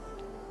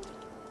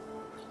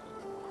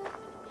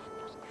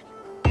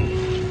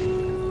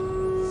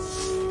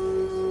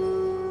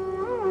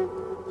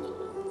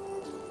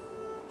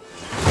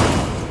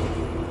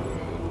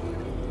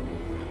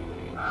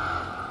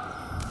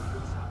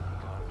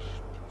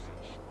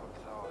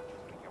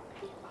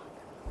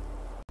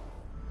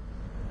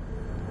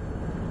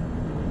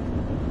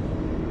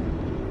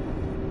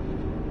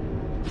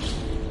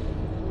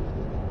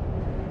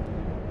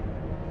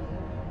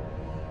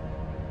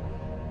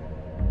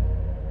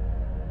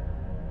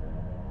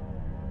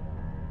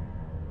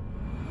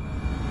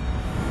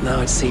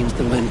 Now it seems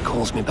the wind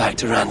calls me back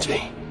to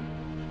Randvi.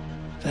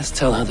 Let's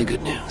tell her the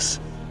good news.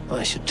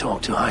 I should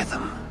talk to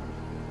Hytham.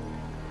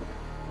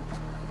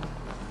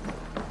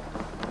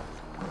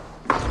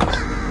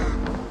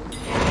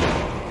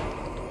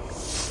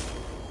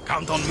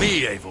 Count on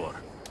me, Eivor.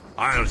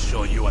 I'll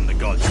show you and the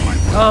gods my...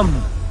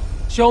 Come,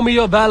 show me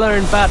your valor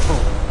in battle,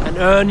 and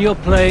earn your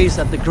place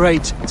at the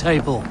great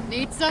table.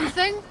 Need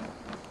something?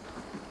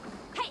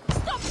 Hey,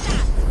 stop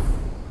that!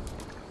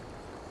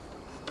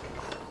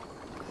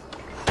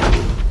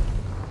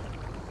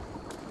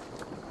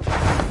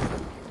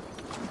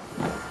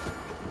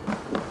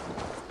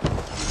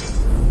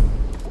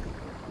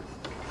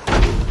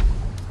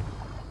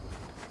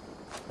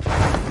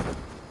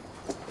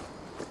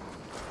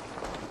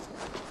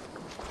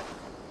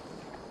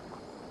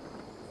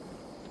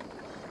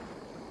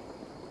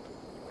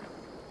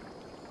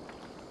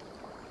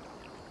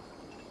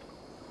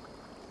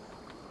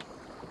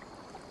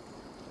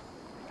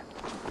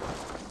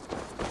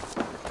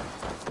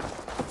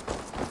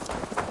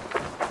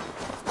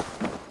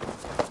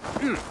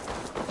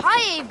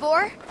 Hi,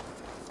 Eivor.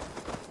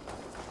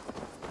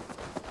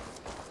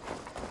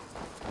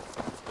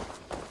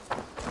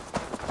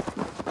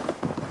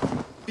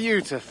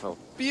 Beautiful,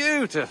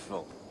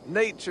 beautiful.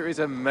 Nature is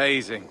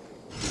amazing.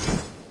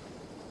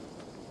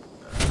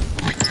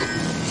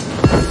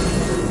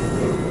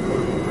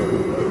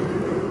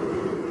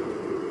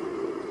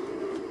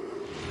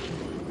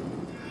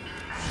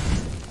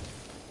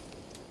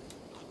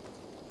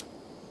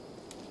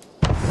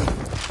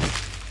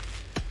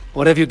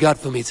 What have you got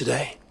for me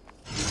today?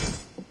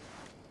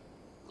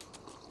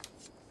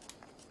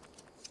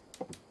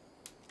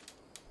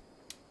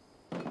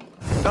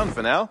 Done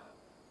for now.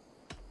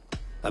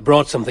 I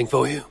brought something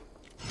for you.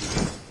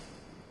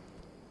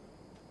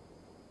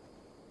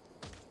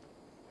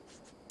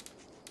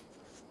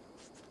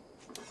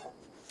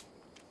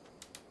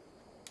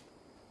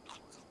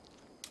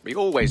 We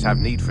always have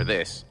need for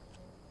this.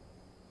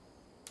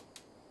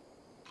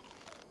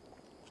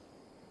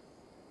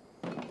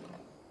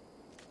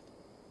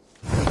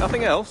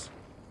 Nothing else?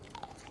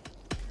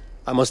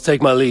 I must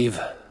take my leave.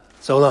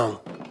 So long.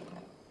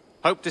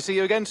 Hope to see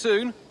you again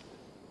soon.